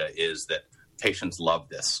data is that patients love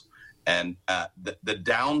this. And the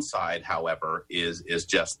downside, however, is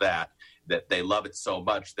just that they love it so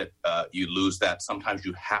much that you lose that. Sometimes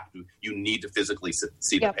you need to physically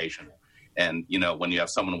see the patient. And, when you have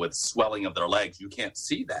someone with swelling of their legs, you can't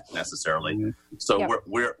see that necessarily. Mm-hmm. So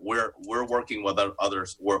we're working with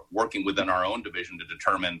others. We're working within our own division to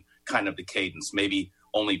determine kind of the cadence, maybe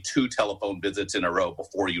only 2 telephone visits in a row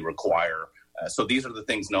before you require. So these are the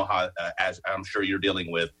things, as I'm sure you're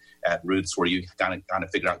dealing with at Roots, where you kind of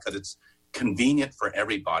figure out, because it's convenient for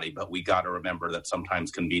everybody, but we got to remember that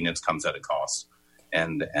sometimes convenience comes at a cost.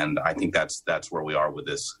 And I think that's where we are with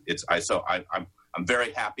this. I'm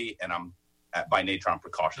very happy, and by nature, I'm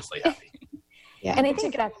precautiously happy. Yeah, and I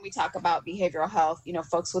think when we talk about behavioral health,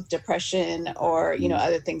 folks with depression or,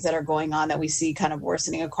 other things that are going on that we see kind of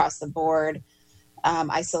worsening across the board,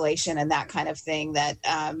 isolation and that kind of thing, that,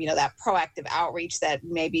 that proactive outreach that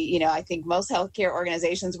maybe, I think most healthcare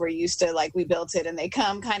organizations were used to, like, we built it and they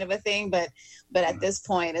come kind of a thing. But at this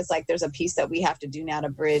point, it's like there's a piece that we have to do now to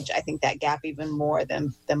bridge, I think, that gap even more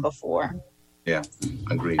than before. Yeah,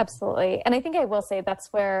 agreed. Absolutely. And I think I will say that's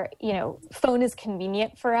where, phone is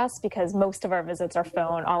convenient for us because most of our visits are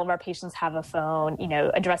phone. All of our patients have a phone.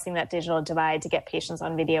 Addressing that digital divide to get patients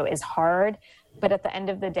on video is hard. But at the end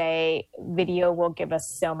of the day, video will give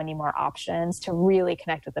us so many more options to really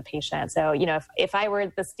connect with the patient. So, if I were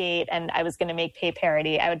at the state and I was going to make pay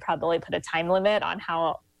parity, I would probably put a time limit on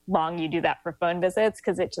how long you do that for phone visits,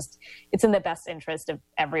 because it's in the best interest of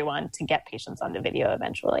everyone to get patients onto video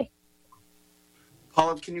eventually.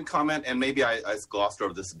 Olive, can you comment? And maybe I glossed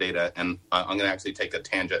over this data, and I'm going to actually take a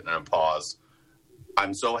tangent and a pause.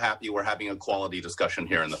 I'm so happy we're having a quality discussion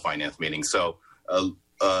here in the finance meeting. So,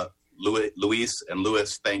 Luis and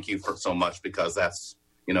Louis, thank you for so much, because that's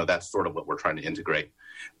sort of what we're trying to integrate.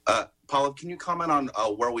 Olive, can you comment on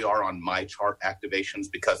where we are on MyChart activations?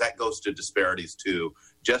 Because that goes to disparities too.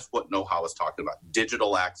 Just what Noha was talking about,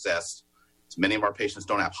 digital access. Many of our patients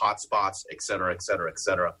don't have hotspots, et cetera, et cetera, et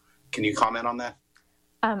cetera. Can you comment on that?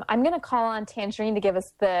 I'm going to call on Tangerine to give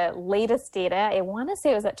us the latest data. I want to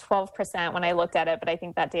say it was at 12% when I looked at it, but I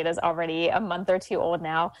think that data is already a month or two old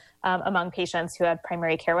now among patients who had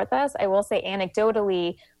primary care with us. I will say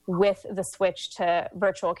anecdotally, with the switch to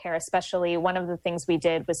virtual care especially, one of the things we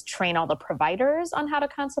did was train all the providers on how to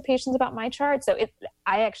consult patients about MyChart. So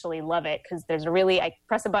I actually love it because I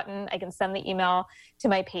press a button, I can send the email to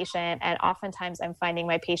my patient, and oftentimes I'm finding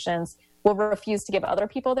my patients will refuse to give other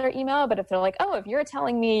people their email. But if they're like, oh, if you're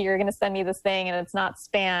telling me you're going to send me this thing and it's not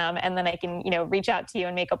spam, and then I can, reach out to you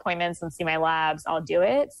and make appointments and see my labs, I'll do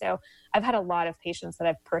it. So I've had a lot of patients that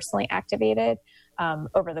I've personally activated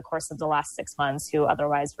over the course of the last 6 months who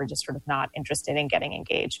otherwise were just sort of not interested in getting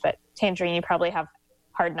engaged. But Tangerine, you probably have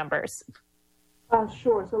hard numbers.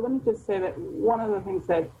 Sure. So let me just say that one of the things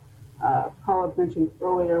that Paula mentioned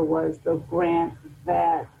earlier was the grant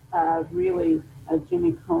that really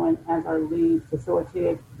Jimmy Cohen, as our lead,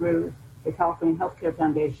 facilitated through the California Healthcare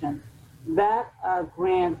Foundation. That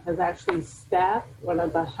grant has actually staffed one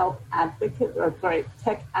of the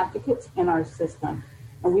tech advocates in our system.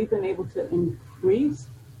 And we've been able to increase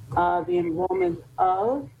the enrollment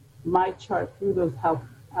of MyChart through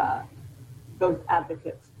those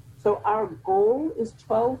advocates. So our goal is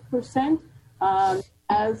 12%.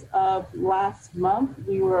 As of last month,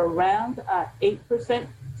 we were around 8%.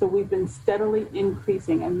 So we've been steadily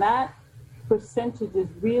increasing, and that percentage is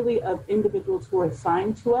really of individuals who are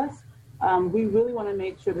assigned to us. We really want to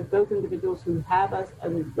make sure that those individuals who have us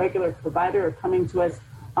as a regular provider are coming to us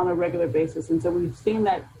on a regular basis. And so we've seen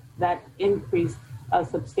that increase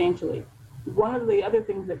substantially. One of the other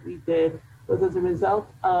things that we did was as a result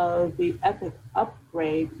of the Epic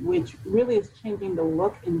upgrade, which really is changing the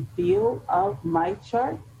look and feel of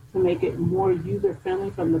MyChart to make it more user-friendly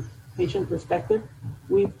from the patient perspective.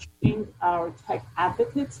 We've changed our tech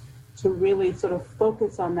advocates to really sort of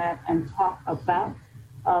focus on that and talk about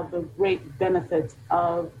the great benefits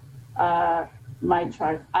of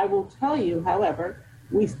MyChart. I will tell you, however,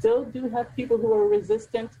 we still do have people who are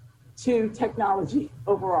resistant to technology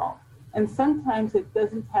overall. And sometimes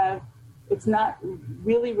it's not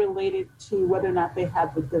really related to whether or not they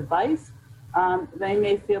have the device. They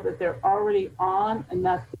may feel that they're already on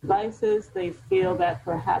enough devices. They feel that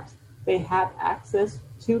perhaps they have access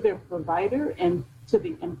to their provider and to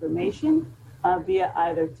the information via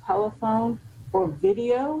either telephone or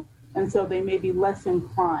video, and so they may be less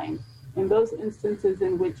inclined. In those instances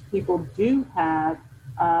in which people do have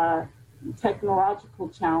technological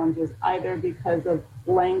challenges, either because of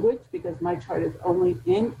language, because MyChart is only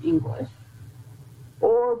in English,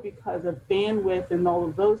 or because of bandwidth and all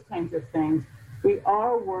of those kinds of things, we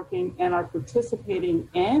are working and are participating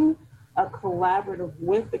in a collaborative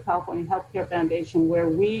with the California Healthcare Foundation, where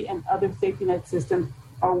we and other safety net systems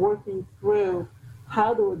are working through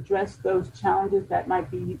how to address those challenges that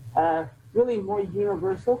might be really more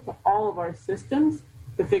universal to all of our systems,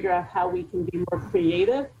 to figure out how we can be more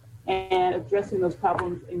creative and addressing those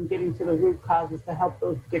problems and getting to the root causes to help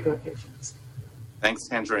those particular patients. Thanks,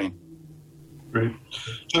 Tangerine. Great.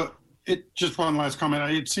 So just one last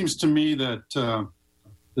comment. It seems to me that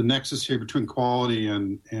the nexus here between quality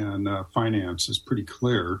and finance is pretty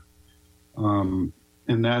clear. And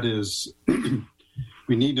that is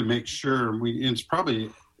we need to make sure, it's probably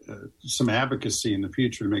some advocacy in the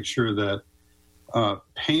future to make sure that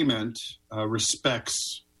payment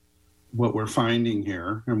respects what we're finding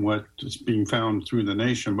here and what is being found through the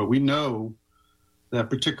nation. But we know that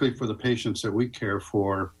particularly for the patients that we care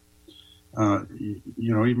for,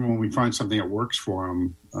 even when we find something that works for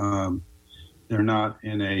them, they're not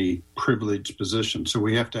in a privileged position. So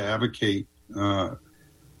we have to advocate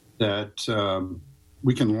that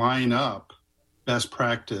we can line up best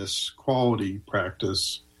practice, quality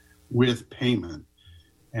practice with payment.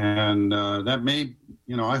 And that may,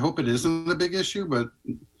 I hope it isn't a big issue, but,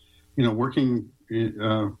 working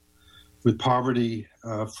with poverty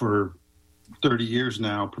for 30 years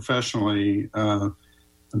now professionally,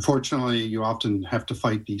 unfortunately, you often have to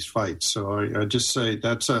fight these fights. So I just say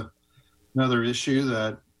that's another issue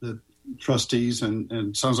that the trustees and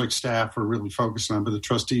it sounds like staff are really focused on, but the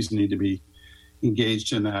trustees need to be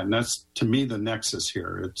engaged in that. And that's, to me, the nexus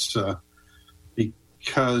here. It's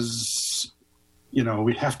because,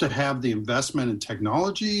 we have to have the investment in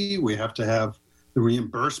technology. We have to have the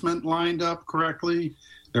reimbursement lined up correctly.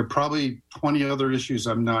 There are probably 20 other issues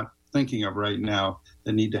I'm not thinking of right now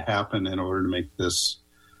that need to happen in order to make this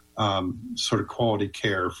sort of quality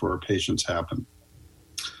care for our patients happen.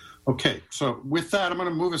 Okay, so with that, I'm going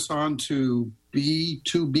to move us on to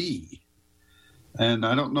B2B. And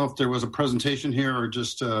I don't know if there was a presentation here or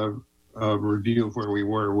just a review of where we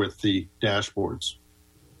were with the dashboards.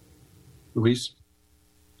 Luis?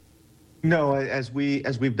 No, as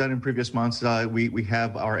we've done in previous months, we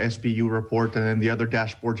have our SBU report, and then the other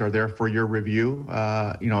dashboards are there for your review.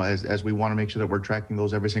 As we want to make sure that we're tracking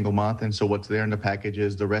those every single month. And so what's there in the package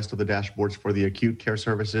is the rest of the dashboards for the acute care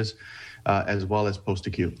services, as well as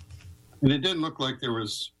post-acute. And it didn't look like there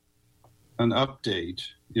was an update.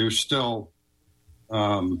 There's still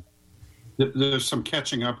there's some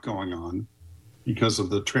catching up going on because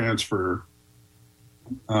of the transfer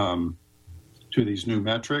to these new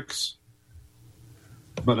metrics.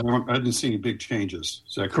 But I didn't see any big changes.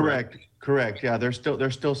 Is that correct? Correct. Yeah, there's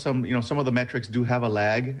still some, some of the metrics do have a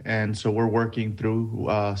lag. And so we're working through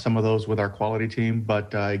some of those with our quality team.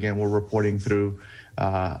 But again, we're reporting through,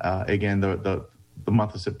 the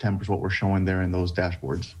month of September is what we're showing there in those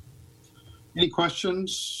dashboards. Any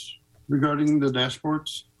questions regarding the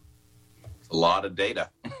dashboards? A lot of data.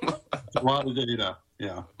 A lot of data,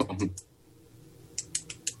 yeah.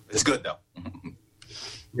 It's good, though.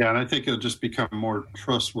 Yeah, and I think it'll just become more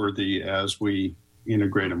trustworthy as we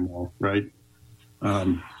integrate them all, right?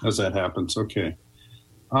 As that happens. Okay.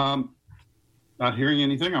 Not hearing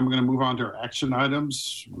anything, I'm going to move on to our action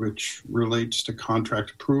items, which relates to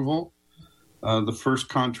contract approval. The first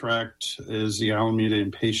contract is the Alameda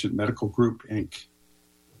Inpatient Medical Group, Inc.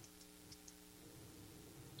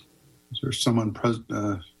 Is there someone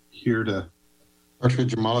here to. Dr.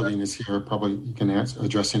 Jamaluddin is here. Probably you can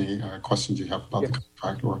address any questions you have about the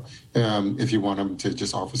contract, or if you want him to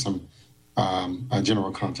just offer some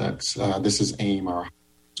general context. This is AIM, our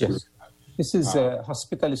yes. This is a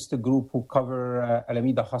hospitalist group who cover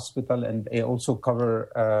Alameda Hospital, and they also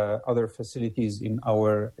cover other facilities in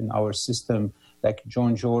our system, like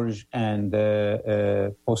John George and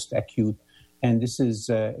post-acute. And this is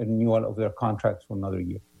a renewal of their contract for another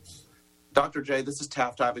year. Dr. J, this is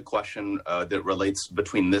Taft. I have a question that relates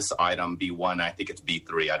between this item, B1, I think it's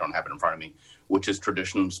B3, I don't have it in front of me, which is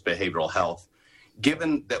traditional behavioral health.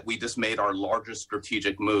 Given that we just made our largest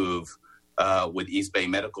strategic move with East Bay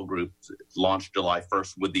Medical Group, launched July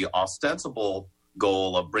 1st, with the ostensible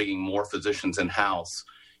goal of bringing more physicians in-house,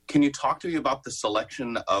 can you talk to me about the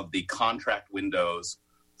selection of the contract windows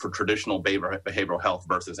for traditional behavioral health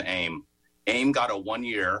versus AIM? AIM got a 1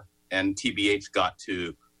 year and TBH got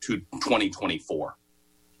to 2024.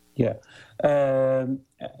 Yeah.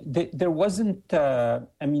 There wasn't, there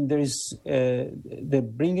is, the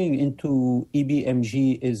bringing into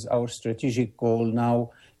EBMG is our strategic goal. Now,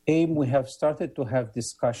 AIM, we have started to have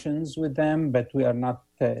discussions with them, but we are not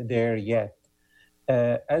there yet.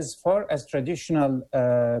 As far as traditional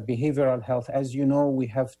behavioral health, as you know, we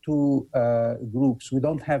have two groups. We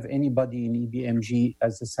don't have anybody in EBMG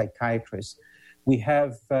as a psychiatrist. We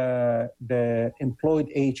have the employed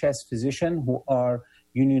AHS physician who are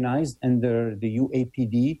unionized under the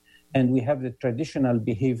UAPD, and we have the traditional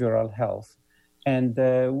behavioral health. And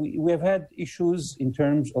we have had issues in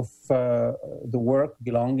terms of the work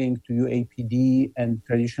belonging to UAPD and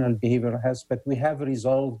traditional behavioral health, but we have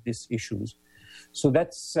resolved these issues. So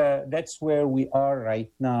that's where we are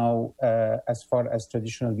right now as far as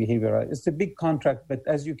traditional behavioral. It's a big contract, but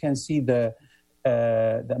as you can see, the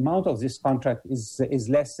amount of this contract is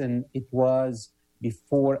less than it was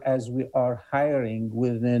before, as we are hiring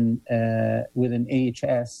within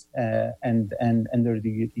AHS and under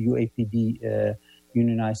the UAPD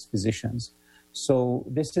unionized physicians. So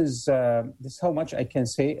this is how much I can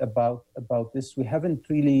say about this. We haven't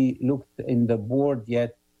really looked in the board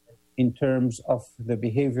yet in terms of the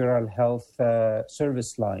behavioral health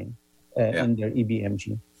service line under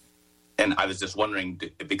EBMG. And I was just wondering,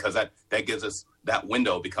 because that gives us, that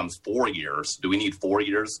window becomes 4 years. Do we need 4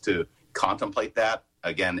 years to contemplate that?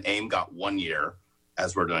 Again, AIM got 1 year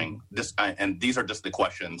as we're doing this. And these are just the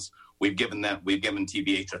questions. We've given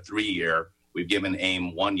TBH a 3 year. We've given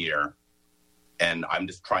AIM 1 year. And I'm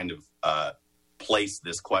just trying to place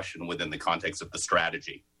this question within the context of the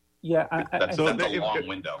strategy. Yeah. That's a long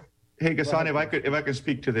window. Hey, Ghassan, if I could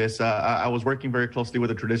speak to this, I was working very closely with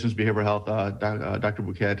the Traditions Behavioral Health, Dr.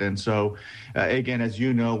 Bouquet. And so, again, as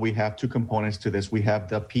you know, we have two components to this. We have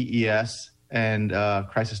the PES and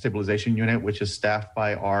Crisis Stabilization Unit, which is staffed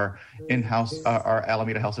by our in-house, our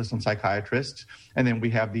Alameda Health System psychiatrists. And then we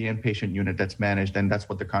have the inpatient unit that's managed, and that's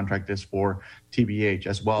what the contract is for TBH,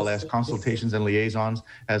 as well as consultations and liaisons,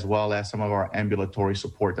 as well as some of our ambulatory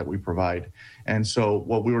support that we provide. And so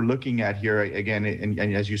what we were looking at here, again, and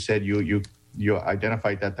as you said, you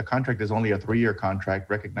identified that the contract is only a 3-year contract,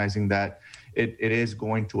 recognizing that it is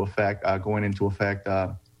going into effect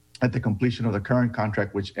at the completion of the current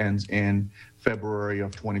contract, which ends in February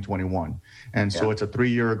of 2021. And so it's a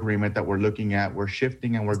 3-year agreement that we're looking at. We're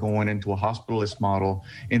shifting and we're going into a hospitalist model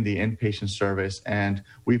in the inpatient service. And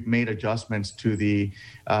we've made adjustments to the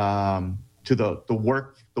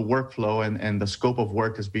workflow and the scope of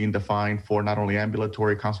work is being defined for not only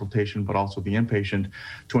ambulatory consultation, but also the inpatient,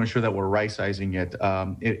 to ensure that we're right-sizing it.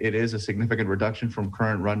 It is a significant reduction from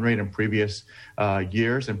current run rate in previous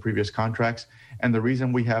years and previous contracts. And the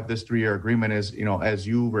reason we have this 3-year agreement is, as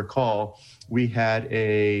you recall, we had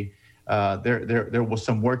there was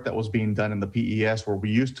some work that was being done in the PES where we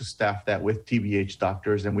used to staff that with TBH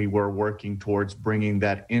doctors, and we were working towards bringing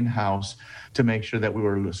that in-house to make sure that we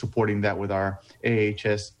were supporting that with our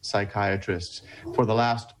AHS psychiatrists. For the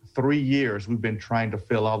last 3 years, we've been trying to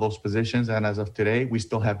fill all those positions, and as of today, we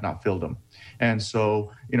still have not filled them. And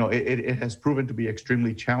so, it has proven to be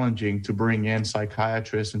extremely challenging to bring in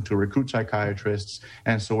psychiatrists and to recruit psychiatrists.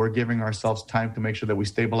 And so we're giving ourselves time to make sure that we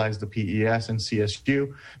stabilize the PES and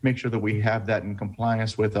CSU, make sure that we have that in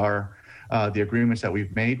compliance with our the agreements that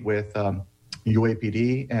we've made with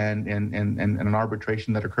UAPD and an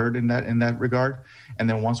arbitration that occurred in that regard. And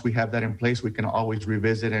then once we have that in place, we can always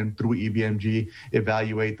revisit and through EBMG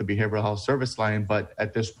evaluate the behavioral health service line. But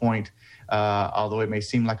at this point, although it may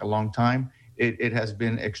seem like a long time, it has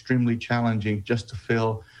been extremely challenging just to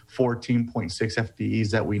fill 14.6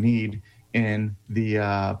 FTEs that we need in the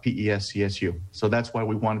PES CSU. So that's why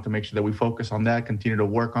we wanted to make sure that we focus on that, continue to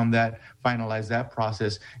work on that, finalize that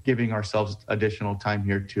process, giving ourselves additional time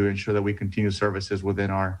here to ensure that we continue services within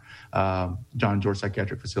our John George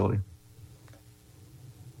Psychiatric Facility.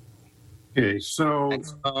 Okay, so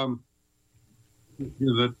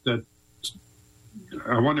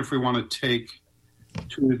I wonder if we want to take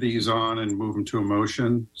two of these on and move them to a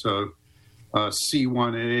motion. So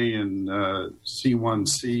C1A and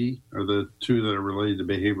C1C are the two that are related to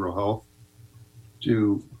behavioral health.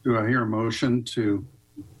 Do I hear a motion to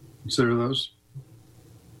consider those?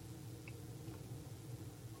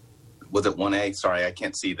 Was it 1A? Sorry, I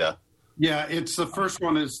can't see the... Yeah, it's the first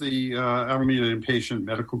one is the Alameda Inpatient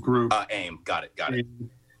Medical Group. AIM. Got it.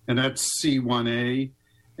 And that's C1A.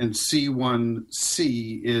 And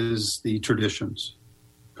C1C is the Traditions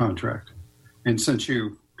contract. And since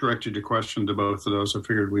you directed your question to both of those, I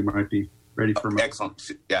figured we might be ready for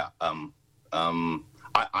excellent. Yeah. I'm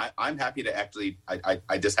happy to actually.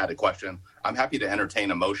 I just had a question. I'm happy to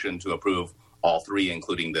entertain a motion to approve all three,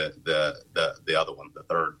 including the other one, the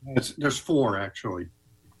third. There's four actually.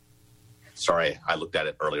 Sorry, I looked at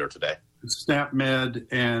it earlier today. SnapMed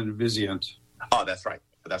and Vizient. Oh, that's right.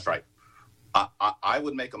 I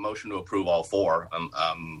would make a motion to approve all four.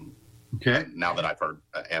 Okay. Now that I've heard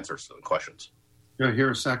answers to the questions. Do I hear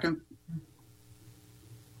a second?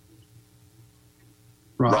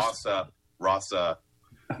 Ross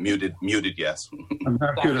muted. Yes. I'm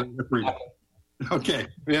not good at reading. Okay,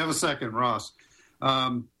 we have a second, Ross.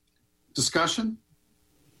 Discussion.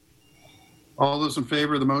 All those in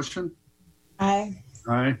favor of the motion? Aye.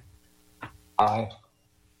 Aye. Aye.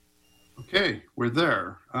 Okay, we're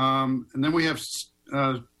there. And then we have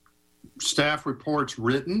staff reports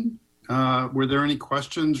written. Were there any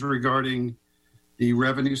questions regarding the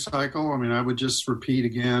revenue cycle? I mean, I would just repeat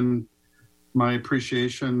again my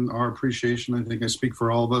appreciation, our appreciation, I think I speak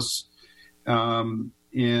for all of us,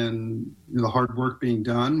 in the hard work being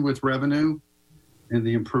done with revenue and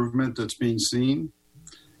the improvement that's being seen.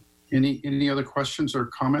 Any other questions or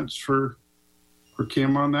comments for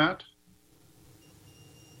Kim on that?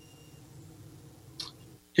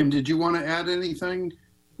 Kim, did you want to add anything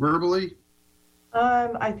verbally?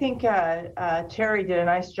 I think Terry did a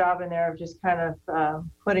nice job in there of just kind of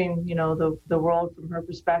putting, the world from her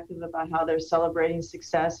perspective about how they're celebrating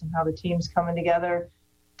success and how the team's coming together,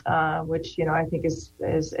 which, I think is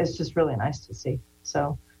just really nice to see.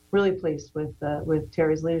 So really pleased with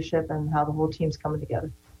Terry's leadership and how the whole team's coming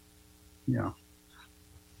together. Yeah.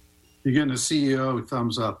 You're getting a CEO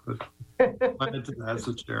thumbs up, but that's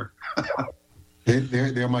the chair.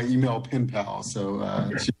 They're my email pen pal, so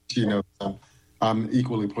she knows I'm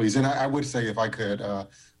equally pleased. And I would say, if I could, a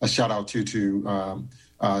shout out to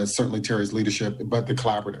certainly Terry's leadership, but the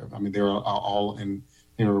collaborative. I mean, they're all in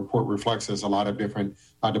the report reflects there's a lot of different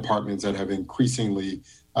departments that have increasingly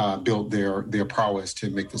built their prowess to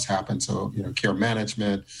make this happen. So, care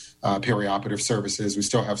management, perioperative services, we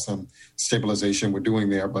still have some stabilization we're doing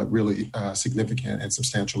there, but really significant and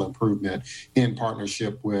substantial improvement in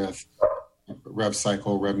partnership with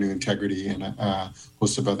RevCycle, revenue integrity, and a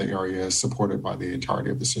host of other areas supported by the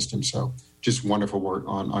entirety of the system. So just wonderful work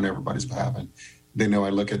on everybody's behalf. And they know I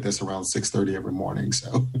look at this around 6:30 every morning.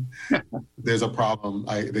 So there's a problem,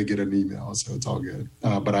 they get an email, so it's all good.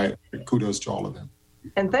 But kudos to all of them.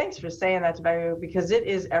 And thanks for saying that, Tobago, because it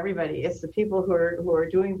is everybody. It's the people who are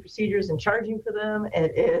doing procedures and charging for them.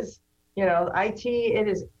 It is, IT, it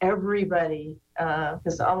is everybody,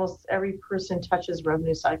 because almost every person touches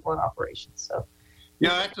revenue cycle and operations. So,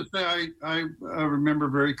 yeah, I have to say, I remember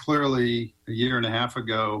very clearly a year and a half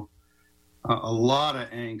ago, a lot of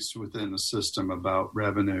angst within the system about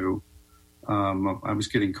revenue. I was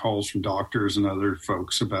getting calls from doctors and other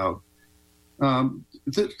folks about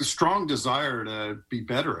the strong desire to be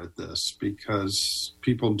better at this, because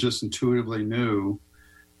people just intuitively knew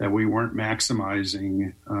that we weren't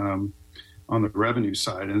maximizing on the revenue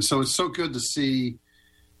side. And so it's so good to see,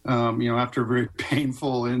 after a very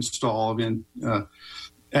painful install in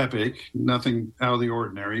Epic, nothing out of the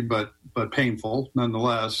ordinary, but painful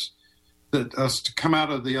nonetheless, that us to come out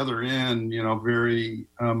of the other end, very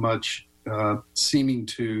much seeming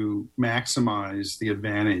to maximize the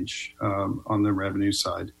advantage on the revenue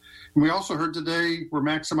side. And we also heard today we're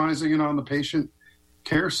maximizing it on the patient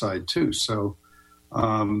care side too. So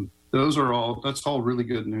that's all really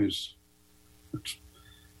good news.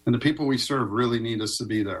 And the people we serve really need us to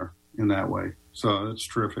be there in that way. So it's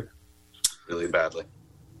terrific. Really badly.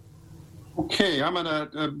 Okay, I'm gonna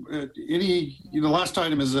the last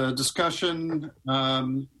item is a discussion.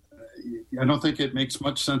 I don't think it makes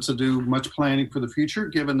much sense to do much planning for the future,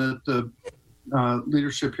 given that the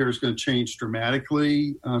leadership here is going to change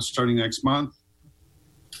dramatically starting next month.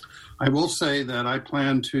 I will say that I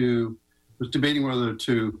was debating whether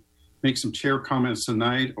to make some chair comments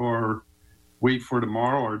tonight or wait for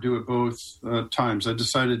tomorrow or do it both times. I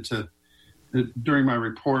decided during my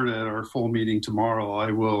report at our full meeting tomorrow,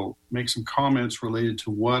 I will make some comments related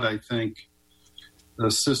to what I think the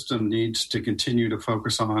system needs to continue to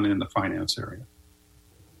focus on in the finance area.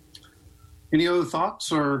 Any other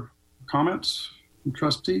thoughts or comments from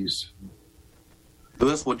trustees?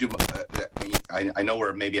 Louis, would you? I know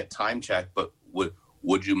we're maybe at time check, but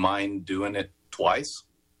would you mind doing it twice,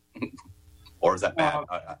 or is that bad?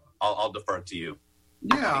 I'll defer it to you.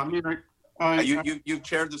 Yeah, I mean, you've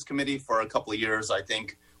chaired this committee for a couple of years. I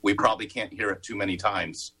think we probably can't hear it too many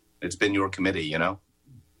times. It's been your committee, you know.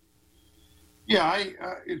 Yeah,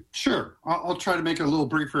 sure. I'll try to make it a little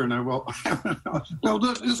briefer, and I will. No,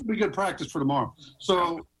 this will be good practice for tomorrow.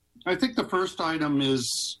 So I think the first item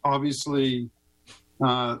is obviously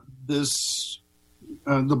the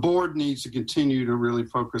board needs to continue to really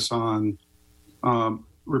focus on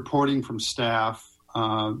reporting from staff.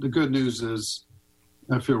 The good news is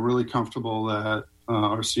I feel really comfortable that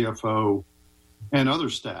our CFO and other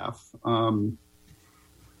staff,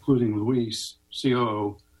 including Luis,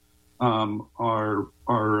 COO, are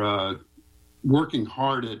working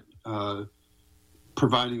hard at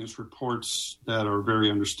providing us reports that are very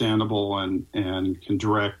understandable and can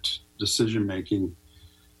direct decision making.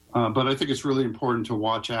 But I think it's really important to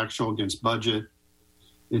watch actual against budget.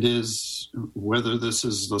 It is, whether this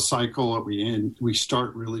is the cycle that we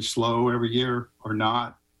start really slow every year or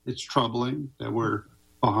not, it's troubling that we're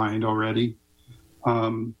behind already.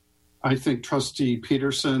 I think Trustee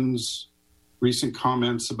Peterson's recent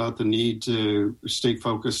comments about the need to stay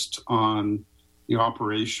focused on the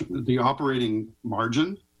operating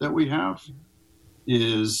margin that we have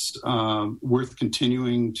is worth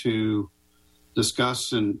continuing to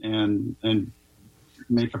discuss and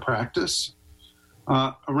make a practice.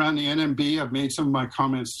 Around the NMB, I've made some of my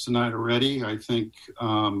comments tonight already. I think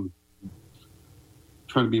try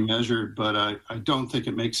to be measured, but I don't think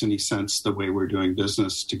it makes any sense the way we're doing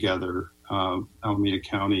business together, Alameda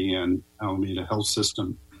County and Alameda Health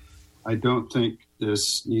System. I don't think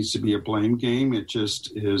this needs to be a blame game. It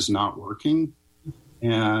just is not working.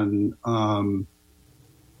 And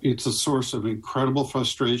it's a source of incredible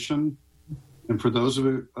frustration. And for those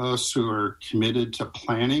of us who are committed to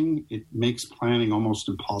planning, it makes planning almost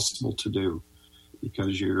impossible to do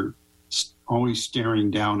because you're always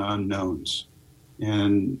staring down unknowns.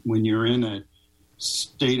 And when you're in a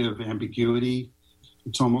state of ambiguity,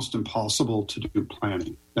 it's almost impossible to do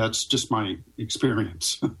planning. That's just my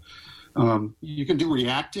experience. You can do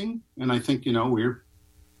reacting, and I think, we're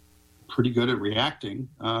pretty good at reacting.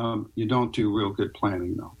 You don't do real good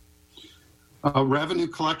planning, though. Revenue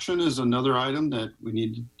collection is another item that we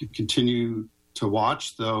need to continue to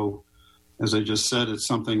watch, though, as I just said, it's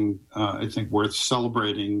something I think worth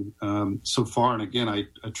celebrating so far. And again, I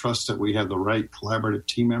trust that we have the right collaborative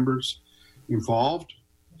team members involved,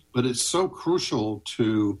 but it's so crucial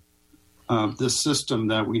to this system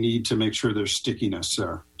that we need to make sure there's stickiness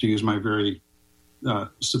there, to use my very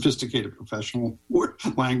sophisticated professional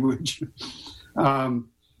language.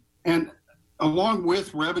 And along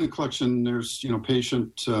with revenue collection, there's,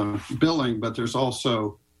 patient billing, but there's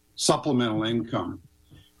also supplemental income,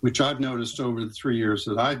 which I've noticed over the 3 years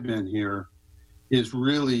that I've been here is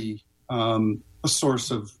really another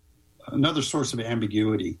source of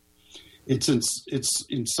ambiguity. It's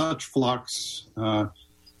in such flux.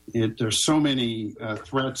 There's so many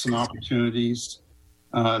threats and opportunities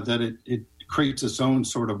that it creates its own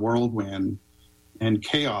sort of whirlwind and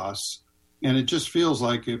chaos. And it just feels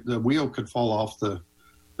like the wheel could fall off the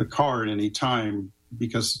car at any time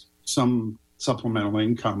because some supplemental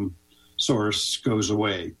income source goes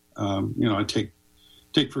away. I take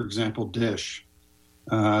for example DISH.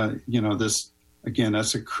 This again,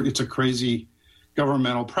 it's a crazy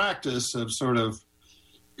governmental practice of sort of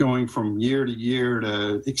going from year to year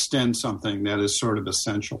to extend something that is sort of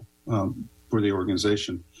essential for the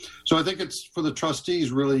organization. So I think it's for the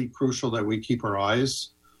trustees really crucial that we keep our eyes.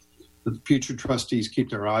 The future trustees keep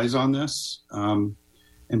their eyes on this and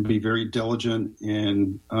be very diligent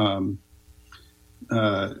in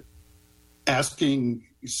asking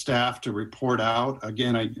staff to report out.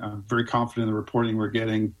 Again, I'm very confident in the reporting we're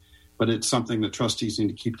getting, but it's something the trustees need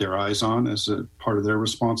to keep their eyes on as a part of their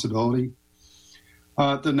responsibility.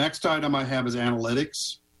 The next item I have is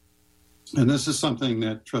analytics. And this is something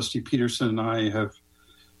that Trustee Peterson and I have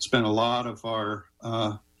spent a lot of our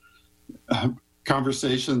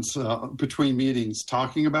conversations between meetings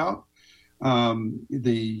talking about.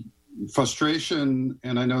 The frustration,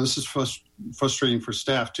 and I know this is frustrating for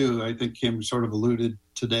staff too. I think Kim sort of alluded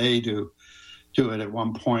today to it at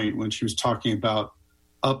one point when she was talking about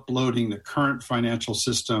uploading the current financial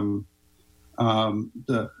system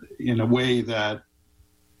in a way that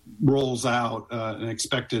rolls out an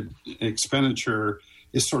expected expenditure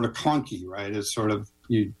is sort of clunky, right? It's sort of,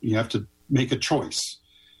 you have to make a choice,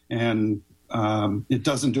 and it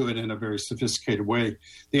doesn't do it in a very sophisticated way.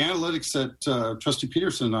 The analytics that Trustee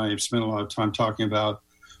Peterson and I have spent a lot of time talking about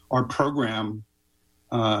are program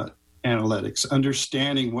analytics,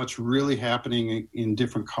 understanding what's really happening in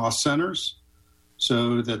different cost centers,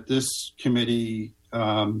 so that this committee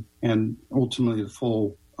and ultimately the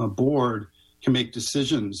full board can make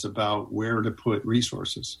decisions about where to put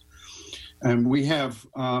resources. And we have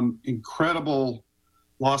incredible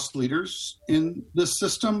loss leaders in this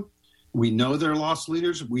system. We know they're loss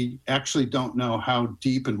leaders. We actually don't know how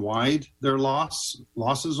deep and wide their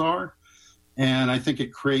losses are. And I think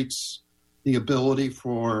it creates the ability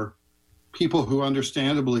for people who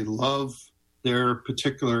understandably love their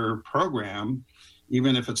particular program,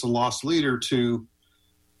 even if it's a loss leader, to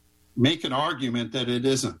make an argument that it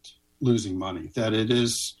isn't losing money, that it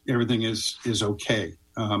is, everything is okay.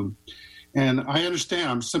 And I understand,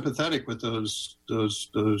 I'm sympathetic with those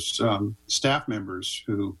staff members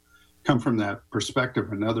who come from that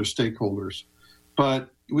perspective and other stakeholders. But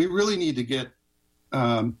we really need to get,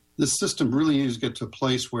 this system really needs to get to a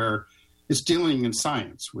place where it's dealing in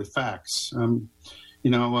science with facts.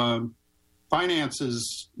 Finance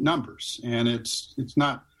is numbers, and it's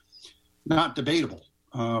not debatable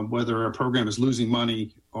whether a program is losing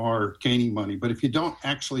money or gaining money. But if you don't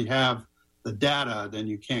actually have the data, then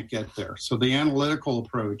you can't get there. So the analytical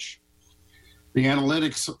approach, the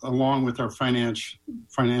analytics along with our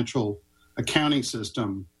financial accounting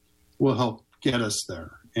system will help get us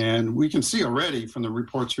there. And we can see already from the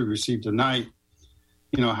reports we received tonight,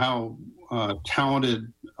 how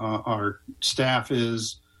talented our staff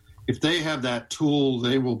is. If they have that tool,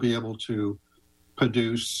 they will be able to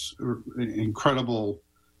produce incredible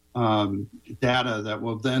data that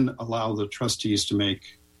will then allow the trustees to make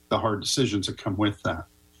the hard decisions that come with that.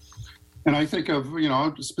 And I think of,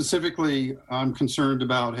 specifically, I'm concerned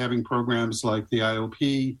about having programs like the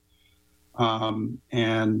IOP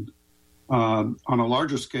and on a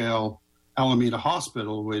larger scale, Alameda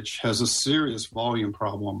Hospital, which has a serious volume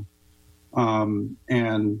problem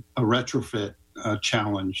and a retrofit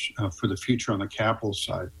challenge for the future on the capital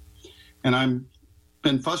side. And I'm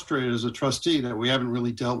been frustrated as a trustee that we haven't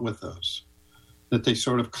really dealt with those, that they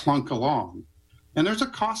sort of clunk along. And there's a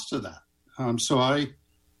cost to that. So I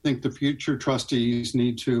think the future trustees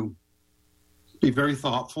need to be very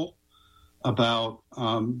thoughtful about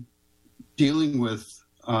dealing with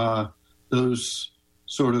those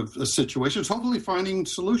sort of situations, hopefully finding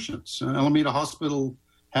solutions. Alameda Hospital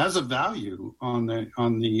has a value on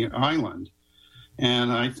the island.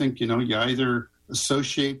 And I think, you either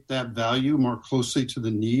associate that value more closely to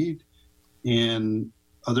the need in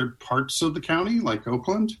other parts of the county, like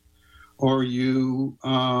Oakland, or you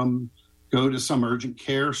go to some urgent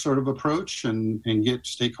care sort of approach and get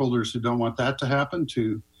stakeholders who don't want that to happen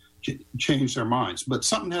to change their minds. But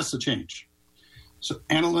something has to change. So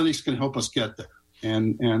analytics can help us get there.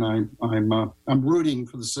 And I'm rooting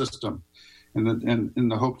for the system and in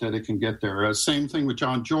the hope that it can get there. Same thing with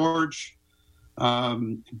John George.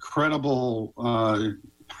 Incredible.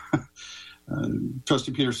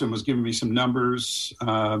 Trustee Peterson was giving me some numbers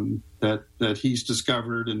that he's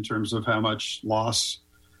discovered in terms of how much loss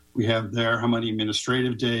we have there, how many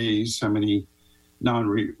administrative days, how many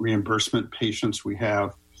non-reimbursement patients we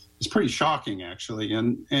have. It's pretty shocking, actually.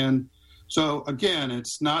 And so, again,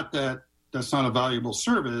 it's not that that's not a valuable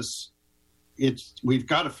service. We've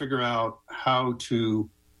got to figure out how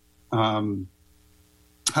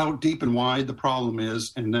deep and wide the problem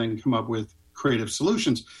is, and then come up with creative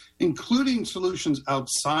solutions, including solutions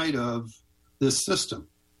outside of this system.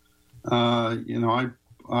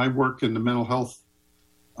 I work in the mental health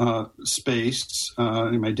space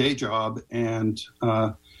in my day job, and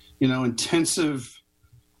intensive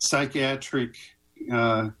psychiatric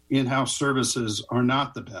in-house services are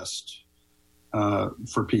not the best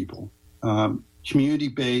for people.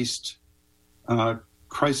 Community-based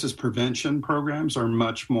crisis prevention programs are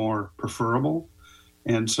much more preferable.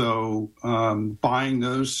 And so buying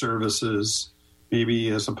those services, maybe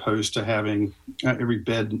as opposed to having every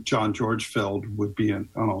bed John George filled, would be an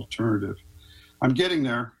alternative. I'm getting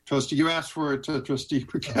there. Trustee, you asked for it, Trustee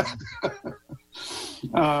Paquette.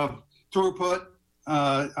 Throughput,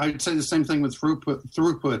 I'd say the same thing with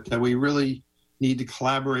throughput, that we really need to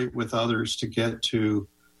collaborate with others to get to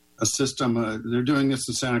a system. They're doing this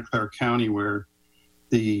in Santa Clara County, where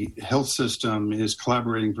the health system is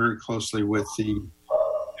collaborating very closely with the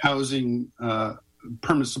housing,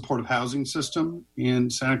 permanent supportive housing system in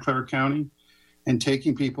Santa Clara County, and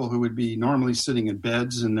taking people who would be normally sitting in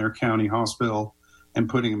beds in their county hospital and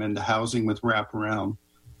putting them into housing with wraparound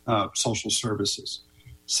social services,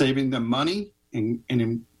 saving them money and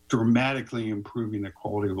dramatically improving the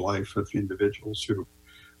quality of life of individuals who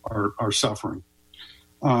are suffering.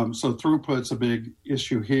 So throughput's a big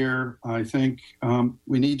issue here. I think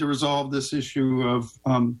we need to resolve this issue of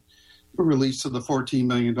the release of the $14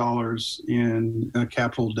 million in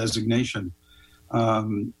capital designation.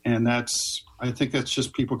 And I think that's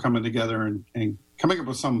just people coming together and coming up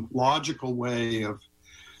with some logical way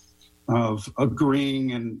of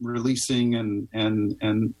agreeing and releasing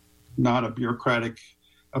and not a bureaucratic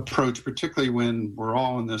approach, particularly when we're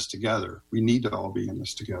all in this together. We need to all be in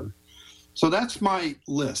this together. So that's my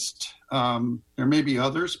list. There may be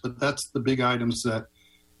others, but that's the big items that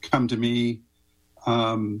come to me.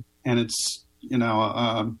 And it's,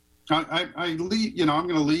 I leave, I'm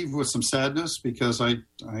going to leave with some sadness because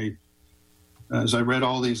as I read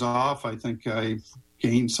all these off, I think I've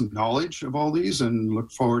gained some knowledge of all these and look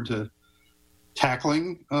forward to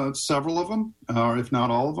tackling several of them, or if not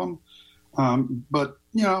all of them. But,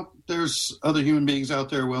 there's other human beings out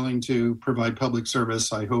there willing to provide public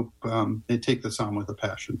service. I hope they take this on with a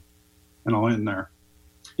passion. And I'll end there.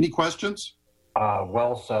 Any questions?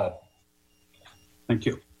 Well said. Thank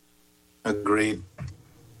you. Agreed.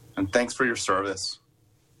 And thanks for your service.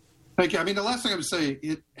 Thank you. I mean, the last thing I would say,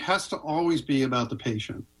 it has to always be about the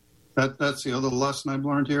patient. That's the other lesson I've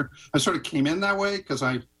learned here. I sort of came in that way because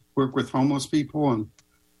I work with homeless people, and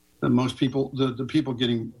most people, the people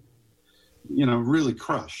getting, really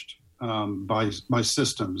crushed by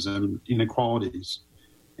systems and inequalities.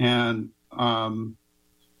 And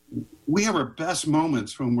we have our best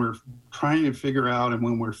moments when we're trying to figure out and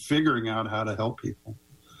when we're figuring out how to help people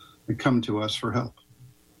and come to us for help.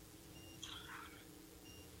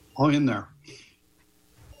 All in there.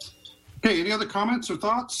 Okay, any other comments or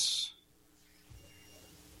thoughts?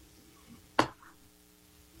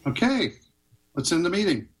 Okay, let's end the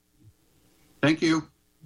meeting. Thank you.